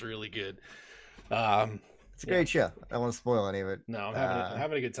 it was really good. It's a great show. I don't want to spoil any of it. No, I'm Uh,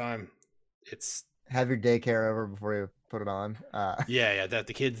 having a good time. It's Have your daycare over before you put it on. yeah, that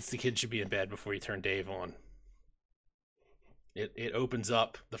the kids should be in bed before you turn Dave on. It opens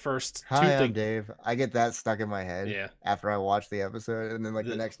up the first Hi, two I'm things. Dave. I get that stuck in my head Yeah. after I watch the episode, and then like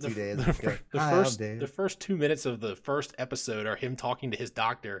the next 2 days, it's the, go, the Hi, first I'm Dave. the first 2 minutes of the first episode are him talking to his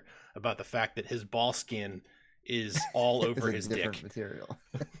doctor about the fact that his ball skin is all It's over a his different dick. material.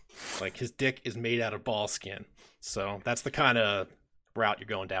 Like his dick is made out of ball skin. So that's the kind of route you're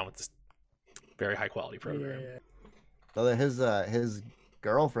going down with this very high quality program. Yeah. So his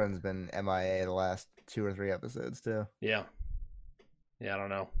girlfriend's been MIA the last 2 or 3 episodes too. Yeah. I don't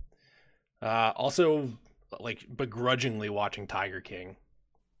know. Also, like begrudgingly watching Tiger King.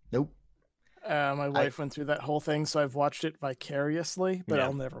 Nope. My wife went through that whole thing, so I've watched it vicariously, but Yeah.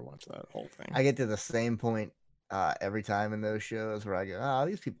 I'll never watch that whole thing. I get to the same point every time in those shows where I go, oh,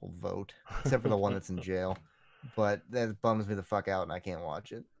 these people vote, except for the one that's in jail. But that bums me the fuck out, and I can't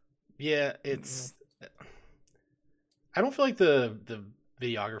watch it. Yeah, it's. I don't feel like the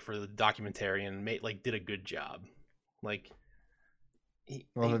videographer, the documentarian, did a good job. Like,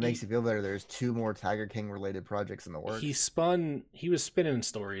 Well, if it makes you feel better, there's 2 more Tiger King related projects in the works. he was spinning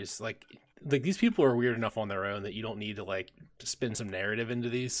stories. Like these people are weird enough on their own that you don't need to spin some narrative into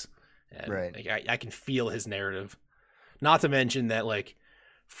these. And, Right. like, I can feel his narrative. Not to mention that, like,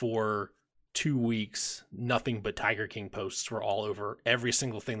 for 2 weeks, nothing but Tiger King posts were all over every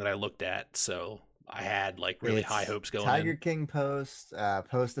single thing that I looked at. So I had like really high hopes going Tiger in. King post a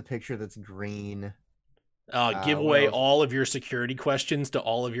picture that's green. Give what away else? all of your security questions to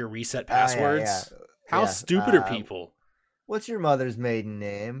all of your reset passwords. How Yeah. stupid are people? What's your mother's maiden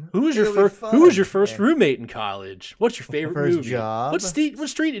name? Who was your It'll be first? Who was your fun. first roommate in college? What's your favorite first movie? job? What street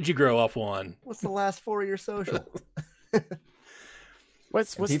did you grow up on? What's the last 4 of your social?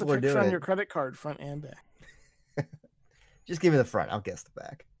 What's the people are picture doing on it. your credit card, front and back? Just give me the front. I'll guess the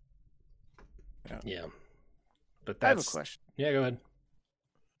back. Yeah, but I have a that's question. yeah. Go ahead.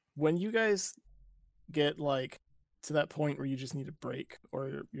 When you guys get like to that point where you just need a break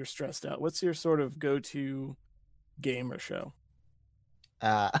or you're stressed out, what's your sort of go-to game or show?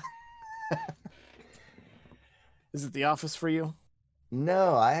 Is it The Office for you?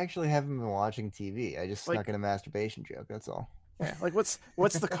 No, I actually haven't been watching TV. I just Like- snuck in a masturbation joke. That's all. Yeah. Like what's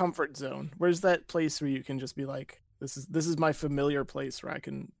the comfort zone? Where's that place where you can just be like, this is my familiar place where I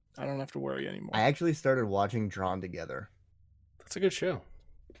don't have to worry anymore. I actually started watching Drawn Together. That's a good show.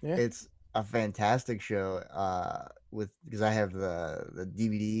 Yeah. It's a fantastic show. Because I have the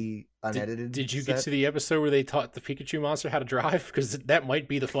DVD unedited. Did you get set. to the episode where they taught the Pikachu monster how to drive? Because that might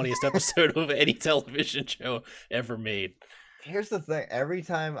be the funniest episode of any television show ever made. Here's the thing. Every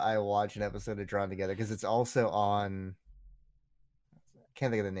time I watch an episode of Drawn Together, because it's also on. I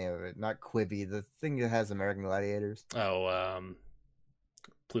can't think of the name of it. Not Quibi. The thing that has American Gladiators. Oh,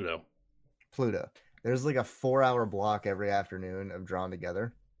 Pluto. Pluto. There's like a 4-hour block every afternoon of Drawn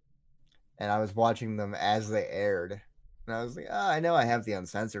Together. And I was watching them as they aired. And I was like, I know I have the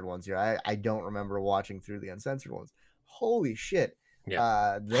uncensored ones here. I don't remember watching through the uncensored ones. Holy shit.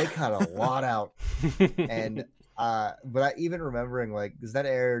 Yeah. They cut a lot out. And but I even remembering like, because that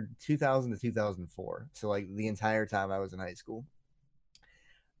aired 2000 to 2004. So like the entire time I was in high school.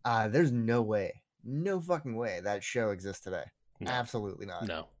 There's no fucking way that show exists today. No. Absolutely not.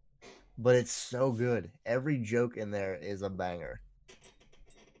 No. But it's so good. Every joke in there is a banger.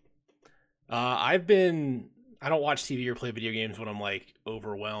 I don't watch TV or play video games when I'm like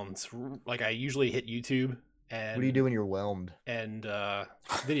overwhelmed. Like I usually hit YouTube and What do you do when you're whelmed? and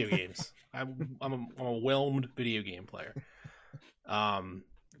video games. I'm a whelmed video game player.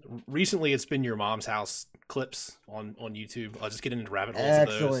 Recently it's been your mom's house clips on YouTube. I'll just get into rabbit holes of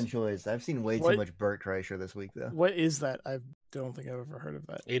Excellent those. choice. I've seen way What- too much Burt Kreischer this week, though. What is that? I don't think I've ever heard of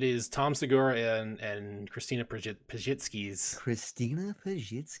that. It is Tom Segura and Christina Pajitsky's Christina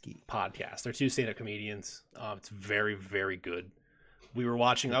Pajitsky. podcast. They're two stand-up comedians. It's very, very good. I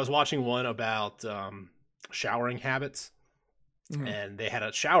was watching one about showering habits, Mhm. and they had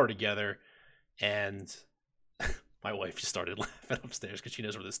a shower together, and my wife just started laughing upstairs because she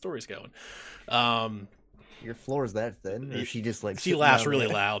knows where this story's going. Your floor's that thin, or she just like She sitting laughs down really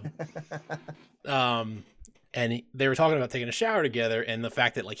there? loud. And they were talking about taking a shower together, and the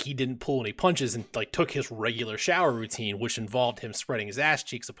fact that like he didn't pull any punches and like took his regular shower routine, which involved him spreading his ass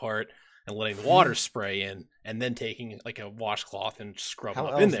cheeks apart and letting the water spray in, and then taking like a washcloth and scrubbing How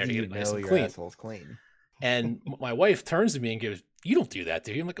up else in there do to you get it nice know and your clean. asshole's clean? And my wife turns to me and goes, "You don't do that,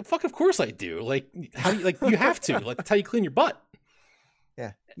 do you?" I'm like, "Fuck, of course I do. Like, how do you, like you have to. Like that's how you clean your butt."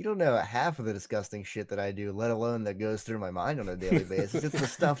 Yeah, you don't know half of the disgusting shit that I do, let alone that goes through my mind on a daily basis. It's the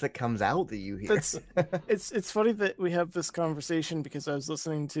stuff that comes out that you hear. That's it's funny that we have this conversation because I was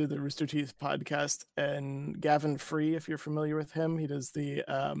listening to the Rooster Teeth podcast and Gavin Free, if you're familiar with him, he does the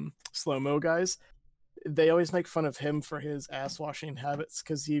slow-mo guys. They always make fun of him for his ass washing habits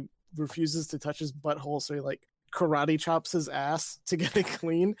because he refuses to touch his butthole, so he like karate chops his ass to get it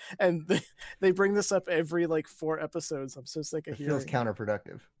clean. And they bring this up every like 4 episodes. I'm so sick of It feels hearing.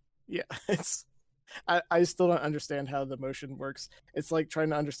 counterproductive. Yeah, it's. I still don't understand how the motion works. It's like trying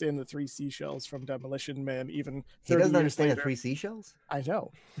to understand the 3 seashells from Demolition Man. Even 30 He doesn't years understand later. the 3 seashells? I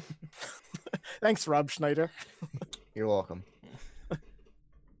know. Thanks, Rob Schneider. You're welcome.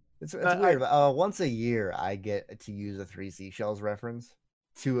 It's I- weird. But, once a year, I get to use a 3 seashells reference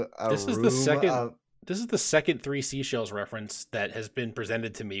to a This is the room second- of- This is the second 3 seashells reference that has been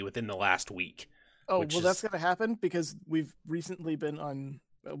presented to me within the last week. Oh, Which well, that's is- going to happen because we've recently been on.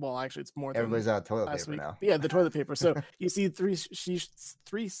 Well, actually, it's more than Everybody's out of toilet last paper week. now. Yeah, the toilet paper. So you see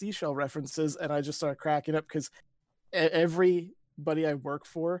three seashell references, and I just started cracking up because everybody I work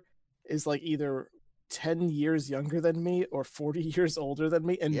for is like either 10 years younger than me or 40 years older than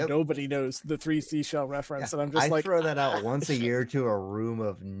me, and Yep. nobody knows the 3 seashell reference. Yeah, And I'm just I like, throw that out once a year to a room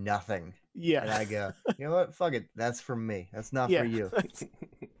of nothing. yeah, And I go, you know what? Fuck it. That's from me. That's not yeah. for you.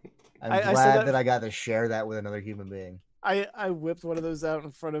 I'm I said glad that- that I got to share that with another human being. I whipped one of those out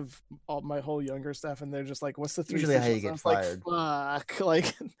in front of all my whole younger staff, and they're just like, "What's the three?" Usually how you seashells?" get I was like, "Fuck!" Like,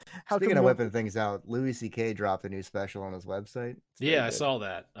 how Speaking come of no- whipping things out, Louis C.K. dropped a new special on his website. It's very Yeah, I good. saw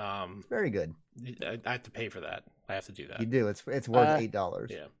that. It's very good. I have to pay for that. I have to do that. You do. It's worth $8.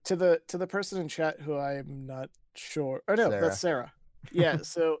 Yeah. to the person in chat who I'm not sure. Oh no, Sarah. that's Sarah. Yeah,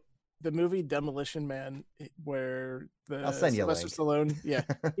 so the movie Demolition Man, where the I'll send you a Sylvester link. Stallone, yeah,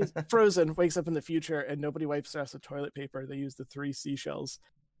 he's frozen, wakes up in the future, and nobody wipes their ass with toilet paper. They use the 3 seashells,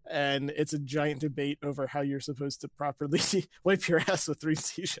 and it's a giant debate over how you're supposed to properly wipe your ass with 3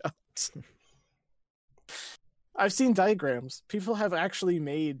 seashells. I've seen diagrams. People have actually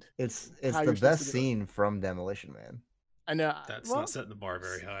made. It's How the you're supposed best to do it. scene from Demolition Man. I know. That's well, not setting the bar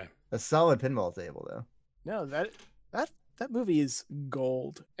very high. A solid pinball table though. no, that movie is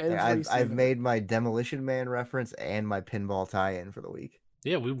gold. Every I've scene of it. made my Demolition Man reference and my pinball tie-in for the week.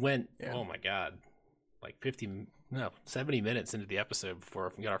 Yeah, we went. Yeah. Oh my god, like 70 minutes into the episode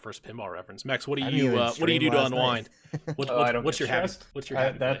before we got our first pinball reference. Max, what do I didn't you even what do you do stream to last night. unwind? I don't What's get your happy? stressed. What's your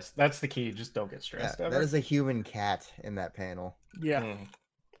happy? That's the key. Just don't get Yeah, stressed. that ever. is a human cat in that panel. Yeah. Mm.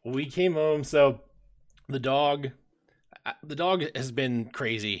 We came home, so the dog has been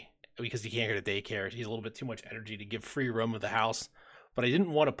crazy because he can't go to daycare. He's a little bit too much energy to give free roam of the house, but I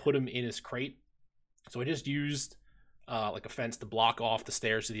didn't want to put him in his crate, so I just used like a fence to block off the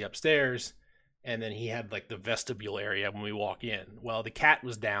stairs to the upstairs, and then he had like the vestibule area when we walk in. Well, the cat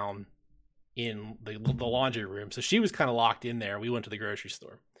was down in the laundry room, so she was kind of locked in there. We went to the grocery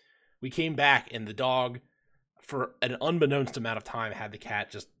store. We came back, and the dog, for an unbeknownst amount of time, had the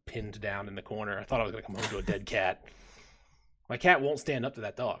cat just pinned down in the corner. I thought I was going to come home to a dead cat. My cat won't stand up to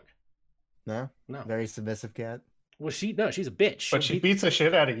that dog. No? No. Very submissive cat. Well, she's a bitch. But she beats the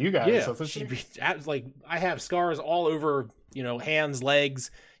shit out of you guys. Yeah, doesn't she she? beats, like I have scars all over, hands, legs.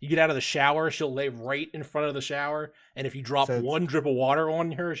 You get out of the shower, she'll lay right in front of the shower, and if you drop So it's- one drip of water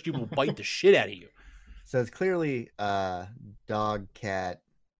on her, she will bite the shit out of you. So it's clearly dog, cat.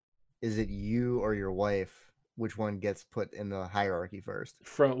 Is it you or your wife? Which one gets put in the hierarchy first?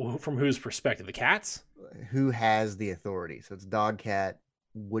 From whose perspective? The cat's? Who has the authority? So it's dog, cat.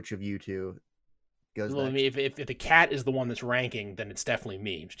 Which of you two goes Well, I next? mean, if the cat is the one that's ranking, then it's definitely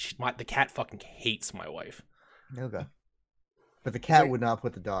me. The cat fucking hates my wife. Okay. But the cat like- would not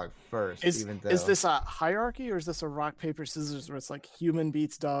put the dog first, Is even though this a hierarchy or is this a rock paper scissors where it's like human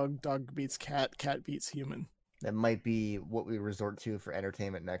beats dog, dog beats cat, cat beats human? that might be what we resort to for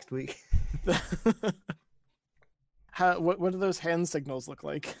entertainment next week. What do those hand signals look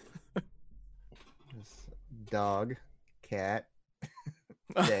like? It's dog, cat,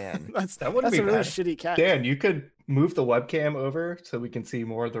 Dan. that's That wouldn't that's be a really bad. shitty cat. Dan, you could move the webcam over so we can see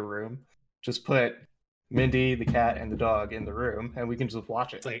more of the room. Just put Mindy, the cat, and the dog in the room, and we can just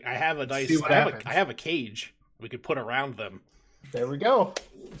watch it. It's like I have a nice, See what happens. I have a cage we could put around them. There we go.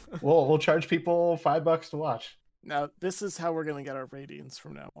 We'll charge people $5 to watch. Now this is how we're gonna get our ratings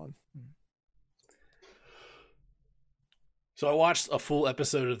from now on. So I watched a full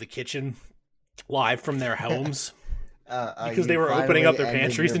episode of The Kitchen live from their homes because You they were opening up their finally ended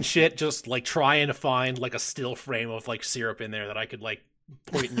pantries your- and shit, just like trying to find like a still frame of like syrup in there that I could like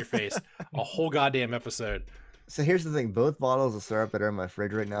point in your face. A whole goddamn episode. So here's the thing: both bottles of syrup that are in my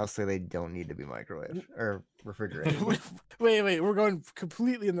fridge right now say they don't need to be microwaved or refrigerated. wait, we're going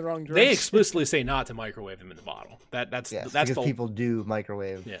completely in the wrong direction. They explicitly say not to microwave them in the bottle. That's Yes, that's because the people do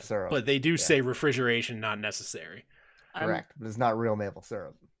microwave yeah. syrup. But they do say refrigeration not necessary. Correct, but it's not real maple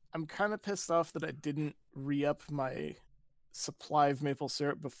syrup. I'm kind of pissed off that I didn't re-up my supply of maple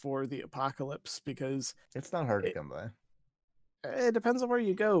syrup before the apocalypse because It's not hard to come by. it depends on where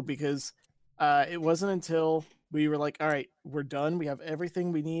you go because it wasn't until we were like, all right, we're done. We have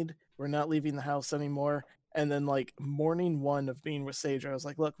everything we need. We're not leaving the house anymore. And then like morning one of being with Sage, I was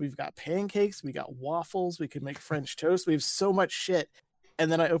like, look, we've got pancakes, we got waffles, we could make French toast. We have so much shit. And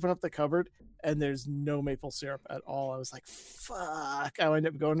then I open up the cupboard and there's no maple syrup at all. I was like, fuck. I ended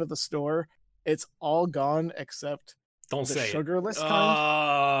up going to the store. It's all gone except Don't the say it. sugarless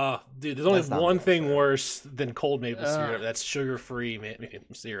kind. Dude, there's only That's not one maple thing syrup. worse than cold maple Ugh. syrup. That's sugar-free maple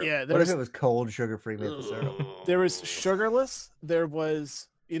syrup. Yeah, What there's if it was cold, sugar-free maple syrup? there was sugarless. There was,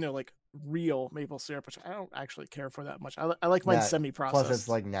 like real maple syrup, which I don't actually care for that much. I like mine Yeah, semi-processed. Plus, it's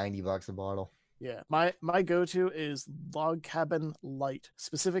like $90 a bottle. Yeah, my go-to is Log Cabin Light,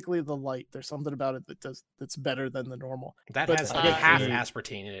 specifically the light. There's something about it that's better than the normal. That But, has uh, like half yeah.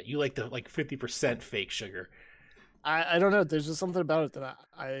 aspartame in it. You like the 50% fake sugar. I don't know. There's just something about it that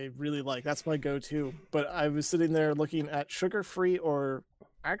I really like. That's my go-to. But I was sitting there looking at sugar-free or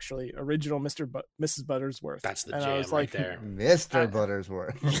actually original Mrs. Buttersworth. That's the and jam I was right like, there. Mr. I-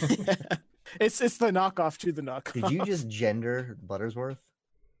 Buttersworth. It's the knockoff to the knockoff. Did you just gender Buttersworth?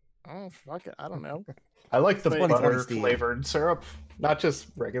 Oh fuck it, I don't know. I like the But- butter 2020 flavored syrup, not just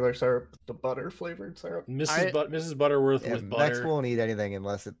regular syrup, the butter flavored syrup. Mrs. Butterworth Yeah, with Max butter. won't eat anything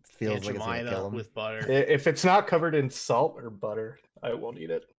unless it feels Aunt like it's gonna kill Jemima him. with butter. If it's not covered in salt or butter, I won't eat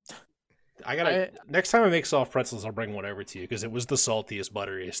it. Next time I make soft pretzels, I'll bring one over to you because it was the saltiest,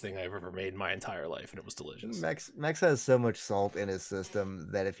 butteriest thing I've ever made in my entire life, and it was delicious. Max has so much salt in his system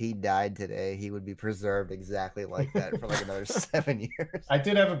that if he died today, he would be preserved exactly like that for like another 7 years. I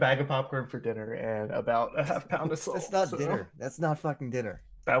did have a bag of popcorn for dinner and about a half pound of salt. That's not so dinner. That's not fucking dinner.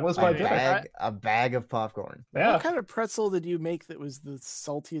 That was my A dinner. bag of popcorn. Yeah. What kind of pretzel did you make that was the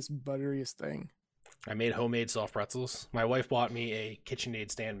saltiest, butteriest thing? I made homemade soft pretzels. My wife bought me a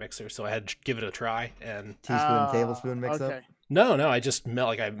KitchenAid stand mixer, so I had to give it a try. And Tablespoon mix up. Okay. no, I just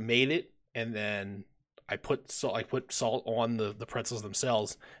I made it, and then I put salt on the pretzels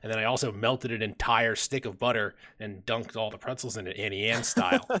themselves, and then I also melted an entire stick of butter and dunked all the pretzels in it, Annie Ann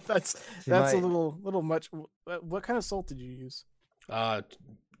style. that's See, a my- little much. What kind of salt did you use?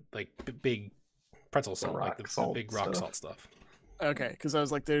 Like big pretzel salt, like rock the salt big rock stuff. salt stuff. Okay, because I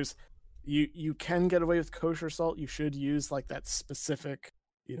was like, there's you can get away with kosher salt. You should use like that specific,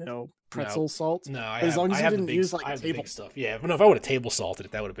 pretzel salt. No, I But as have, long as I you have the didn't big, use, like, I have the table big stuff. Yeah, but no, if I would have table salted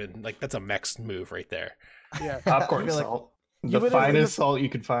it, that would have been like that's a Mex move right there. Yeah, Popcorn I feel like salt. you The would have been finest the- salt you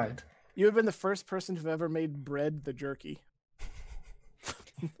could find. you have been the first person to have ever made bread the jerky.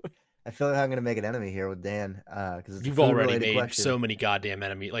 I feel like I'm gonna make an enemy here with Dan because it's You've a already food-related made question. so many goddamn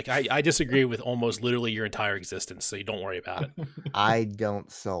enemies. Like I disagree with almost literally your entire existence, so you don't worry about it. I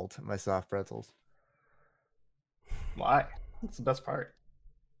don't salt my soft pretzels. Why? That's the best part.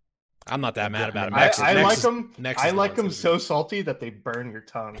 I'm not that mad about it. I, Mex is- I Mex like is- them. Mex I is like not them good. so salty that they burn your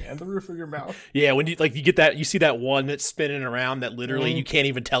tongue and the roof of your mouth. Yeah, when you get that, you see that one that's spinning around that literally you can't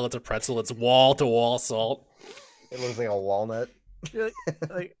even tell it's a pretzel. It's wall to wall salt. It looks like a walnut. You're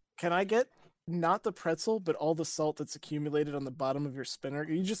like, can I get not the pretzel, but all the salt that's accumulated on the bottom of your spinner?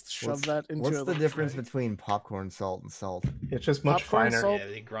 You just shove What's- that into What's a the little difference tray. between popcorn salt and salt? It's just much Popcorn finer. salt. Yeah,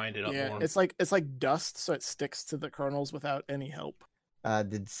 they grind it up Yeah, more. it's like dust, so it sticks to the kernels without any help.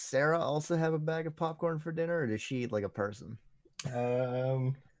 Did Sarah also have a bag of popcorn for dinner, or did she eat like a person?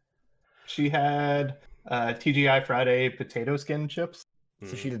 She had TGI Friday potato skin chips.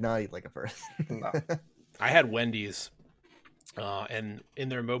 So she did not eat like a person. No. I had Wendy's, and in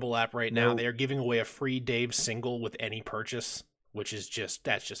their mobile app right now, No. they are giving away a free Dave single with any purchase, which is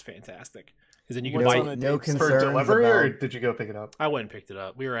that's just fantastic. Because then you can What's buy. on a no Dave single? For concerns delivery, or about did you go pick it up? I went and picked it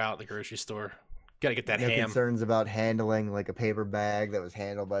up. We were out at the grocery store. Got to get that no ham. concerns about handling like a paper bag that was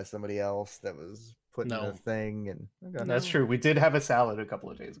handled by somebody else that was put in No. a thing, and okay. That's true. We did have a salad a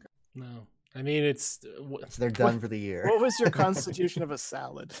couple of days ago. No, I mean it's. So they're done for the year. What was your constitution of a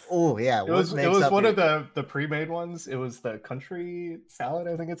salad? Oh yeah, It was one of the pre-made ones. It was the country salad,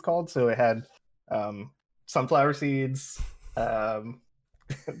 I think it's called. So it had sunflower seeds, some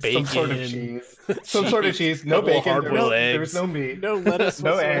sort of Bacon, cheese, some sort of cheese. No couple bacon. hard-boiled There was eggs. no meat. No lettuce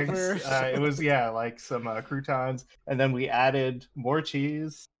No whatsoever. eggs. It was like some croutons, and then we added more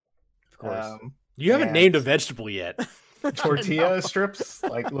cheese. Of course. You haven't and named a vegetable yet. tortilla strips,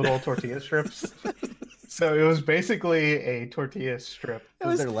 like little tortilla strips. So it was basically a tortilla strip. It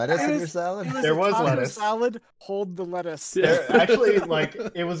was there lettuce it in was- your salad? it There a was taco lettuce. Salad. Hold the lettuce. They're actually, like,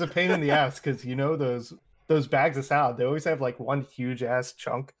 it was a pain in the ass because those bags of salad, they always have like one huge ass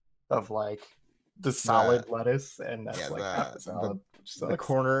chunk of like the solid lettuce, and that's yeah, like half the salad. which The sucks.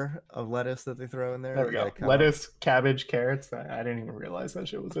 corner of lettuce that they throw in there. There we you go. gotta cut Lettuce, cabbage, carrots. I didn't even realize that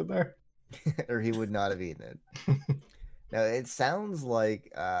shit was in there. off, or he would not have eaten it. Now it sounds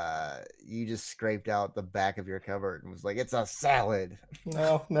like you just scraped out the back of your cupboard and was like, "It's a salad."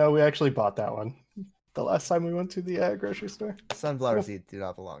 No, we actually bought that one the last time we went to the grocery store. Sunflower Cool. seeds do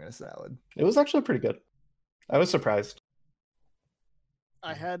not belong in a salad. It was actually pretty good. I was surprised.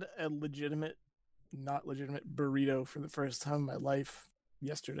 I had a not legitimate burrito for the first time in my life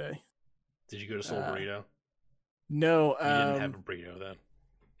yesterday. Did you go to Soul Uh, Burrito? No, You didn't have a burrito then.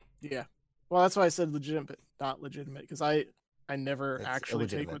 yeah. Well, that's why I said legitimate, but not legitimate, because I never It's actually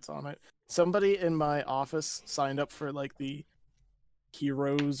take illegitimate. what's on it. Somebody in my office signed up for like the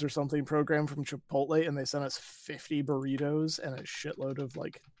Heroes or something program from Chipotle, and they sent us 50 burritos and a shitload of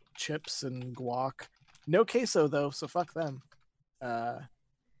like chips and guac. No queso though, so fuck them.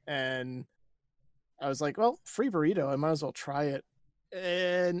 And I was like, well, free burrito, I might as well try it.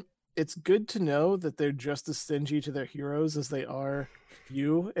 And it's good to know that they're just as stingy to their heroes as they are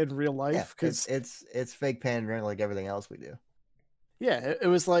you in real Yeah, life. Because it's fake pandering like everything else we do. yeah, it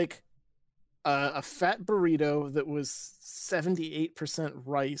was like a fat burrito that was 78%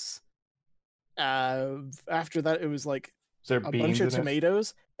 rice After that, it was like Is there a beans bunch of in it?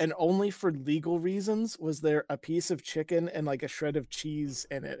 tomatoes, and only for legal reasons was there a piece of chicken and like a shred of cheese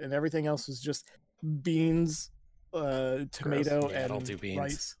in it, and everything else was just beans, tomato, Yeah, I don't and do beans.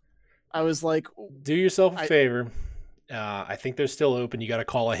 rice. I was like, Do yourself a I- favor. I think they're still open. You got to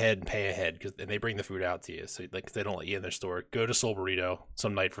call ahead and pay ahead and they bring the food out to you. So like they don't let you in their store. Go to Soul Burrito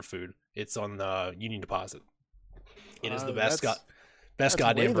some night for food. It's on Union Deposit. It is the best that's best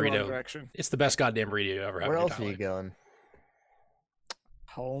goddamn way the wrong burrito. direction. It's the best goddamn burrito you ever had. Where in your else are entire you life. going?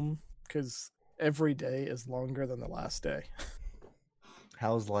 Home, because every day is longer than the last day.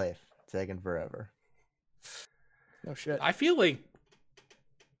 How's life? Taking forever. No shit. I feel like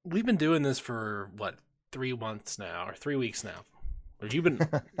we've been doing this for what 3 months now or 3 weeks now. Or you've been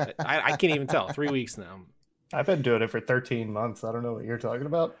I can't even tell. 3 weeks now. I've been doing it for 13 months. I don't know what you're talking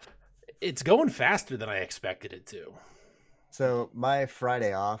about. It's going faster than I expected it to. So my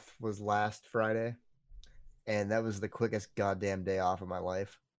Friday off was last Friday, and that was the quickest goddamn day off of my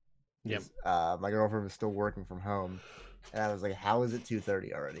life. Yep. 'Cause, my girlfriend was still working from home, and I was like, "How is it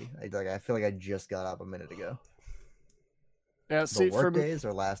 2:30 already?" I feel like I just got up a minute ago. Yeah, see, The work days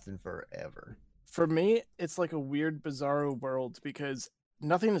are lasting forever. for me, it's like a weird, bizarro world because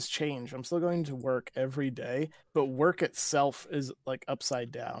nothing has changed. I'm still going to work every day, but work itself is like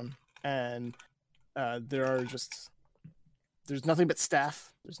upside down, and there's nothing but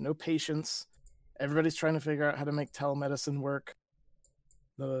staff. There's no patients. Everybody's trying to figure out how to make telemedicine work.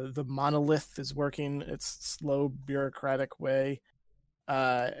 The monolith is working its slow, bureaucratic way,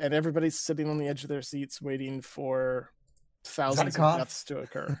 and everybody's sitting on the edge of their seats waiting for thousands of cough? deaths to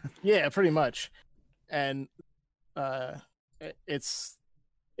occur. Yeah, pretty much. And it's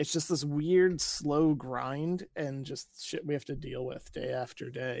just this weird, slow grind, and just shit we have to deal with day after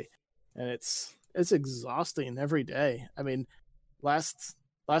day, and it's exhausting every day. I mean, last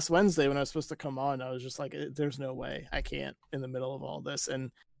Wednesday when I was supposed to come on, I was just like, "There's no way I can't in the middle of all this."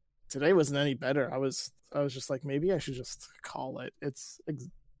 And today wasn't any better. I was just like, maybe I should just call it. It's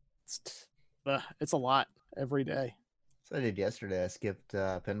a lot every day. So I did yesterday. I skipped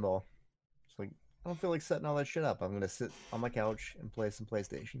pinball. It's like I don't feel like setting all that shit up. I'm gonna sit on my couch and play some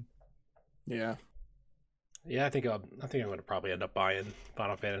PlayStation. Yeah. Yeah, I think I'm going to probably end up buying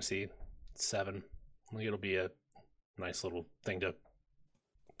Final Fantasy VII. I think it'll be a nice little thing to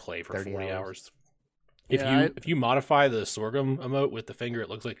play for 30 40 hours. hours. If Yeah, if you modify the sorghum emote with the finger, it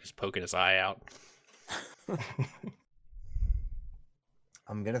looks like he's poking his eye out.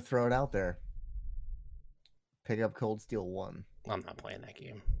 I'm gonna throw it out there. Pick up Cold Steel 1. I'm not playing that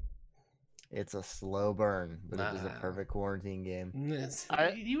game. It's a slow burn, but it is a Nah. perfect quarantine game.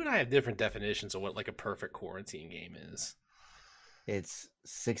 You and I have different definitions of what like a perfect quarantine game is. It's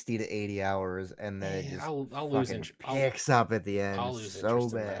 60 to 80 hours, and then it Man, just I'll lose fucking interest. picks up at the end. I'll lose So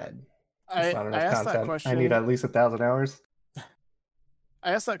interest in that. bad. That's not I enough asked that content. question. I need at least 1,000 hours.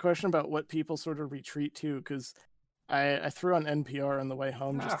 I asked that question about what people sort of retreat to because I threw on NPR on the way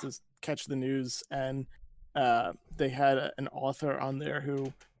home just to catch the news, and they had an author on there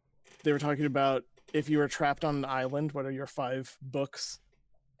who they were talking about if you were trapped on an island, what are your 5 books?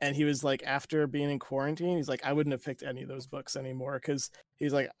 And he was like, after being in quarantine, he's like, I wouldn't have picked any of those books anymore because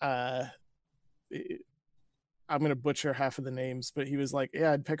he's like, I'm gonna butcher half of the names, but he was like,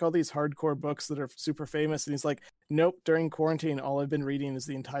 yeah, I'd pick all these hardcore books that are super famous, and he's like, nope, during quarantine, all I've been reading is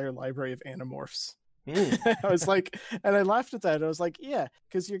the entire library of Animorphs. I was like, and I laughed at that. I was like, yeah,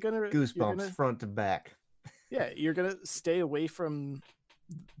 because you're gonna Goosebumps front to back. you're gonna stay away from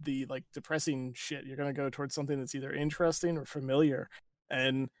the like depressing shit. You're gonna go towards something that's either interesting or familiar.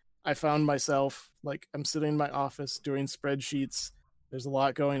 And I found myself like I'm sitting in my office doing spreadsheets. There's a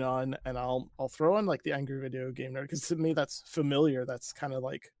lot going on, and I'll throw on like the Angry Video Game Nerd because to me that's familiar. That's kind of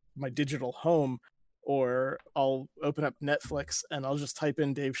like my digital home. Or I'll open up Netflix and I'll just type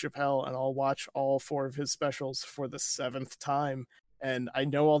in Dave Chappelle and I'll watch all 4 of his specials for the 7th time. And I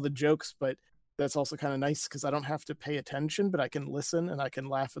know all the jokes, but that's also kind of nice because I don't have to pay attention, but I can listen and I can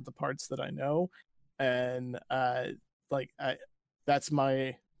laugh at the parts that I know. And that's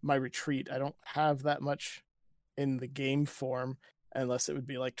my retreat. I don't have that much in the game form unless it would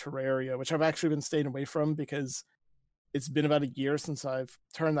be like Terraria, which I've actually been staying away from because it's been about a year since I've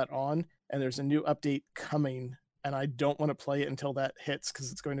turned that on, and there's a new update coming, and I don't want to play it until that hits because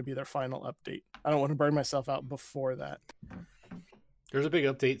it's going to be their final update. I don't want to burn myself out before that. There's a big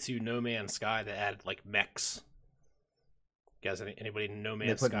update to No Man's Sky that added like mechs. You guys, anybody No They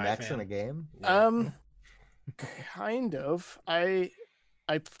Man's put Sky mechs fan? in a game. Kind of. I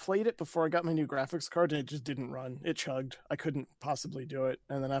played it before I got my new graphics card, and it just didn't run. It chugged. I couldn't possibly do it.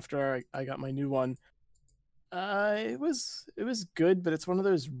 And then after I got my new one, It was good, but it's one of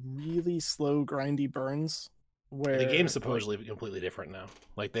those really slow, grindy burns where The game's like, supposedly completely different now.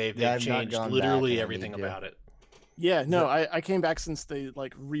 Like they've Yeah, I've not changed gone back, literally and I everything need to. about it yeah, no, I came back since they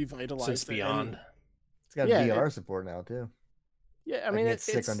like revitalized since it. Beyond. It's got Yeah, VR support now too. Yeah, I I mean can get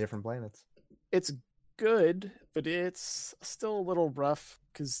sick on different planets. it's good, but it's still a little rough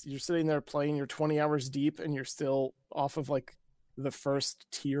because you're sitting there playing, you're 20 hours deep, and you're still off of like the first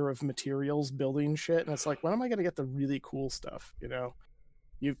tier of materials building shit, and it's like, when am I gonna get the really cool stuff? You know,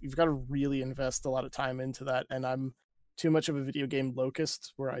 you've got to really invest a lot of time into that, and I'm too much of a video game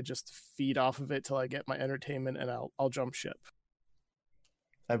locust where I just feed off of it till I get my entertainment, and I'll jump ship.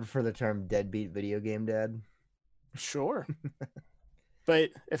 I prefer the term deadbeat video game dad. Sure, but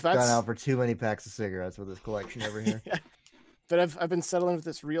if Gone that's out for too many packs of cigarettes with this collection over here. yeah. But I've been settling with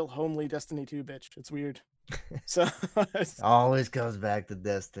this real homely Destiny 2 bitch. It's weird. So Always comes back to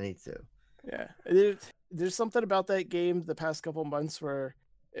Destiny 2. yeah, there's something about that game the past couple months where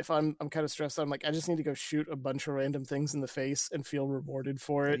if I'm kind of stressed, I'm like, I just need to go shoot a bunch of random things in the face and feel rewarded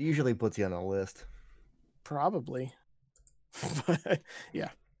for It it. usually puts you on a list. Probably. But yeah.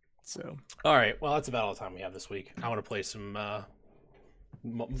 So All right, well that's about all the time we have this week. I want to play some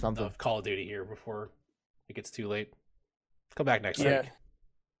Something. Call of Duty here before it gets too late. Come back next yeah. week.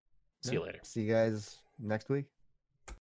 See you later. See you guys next week.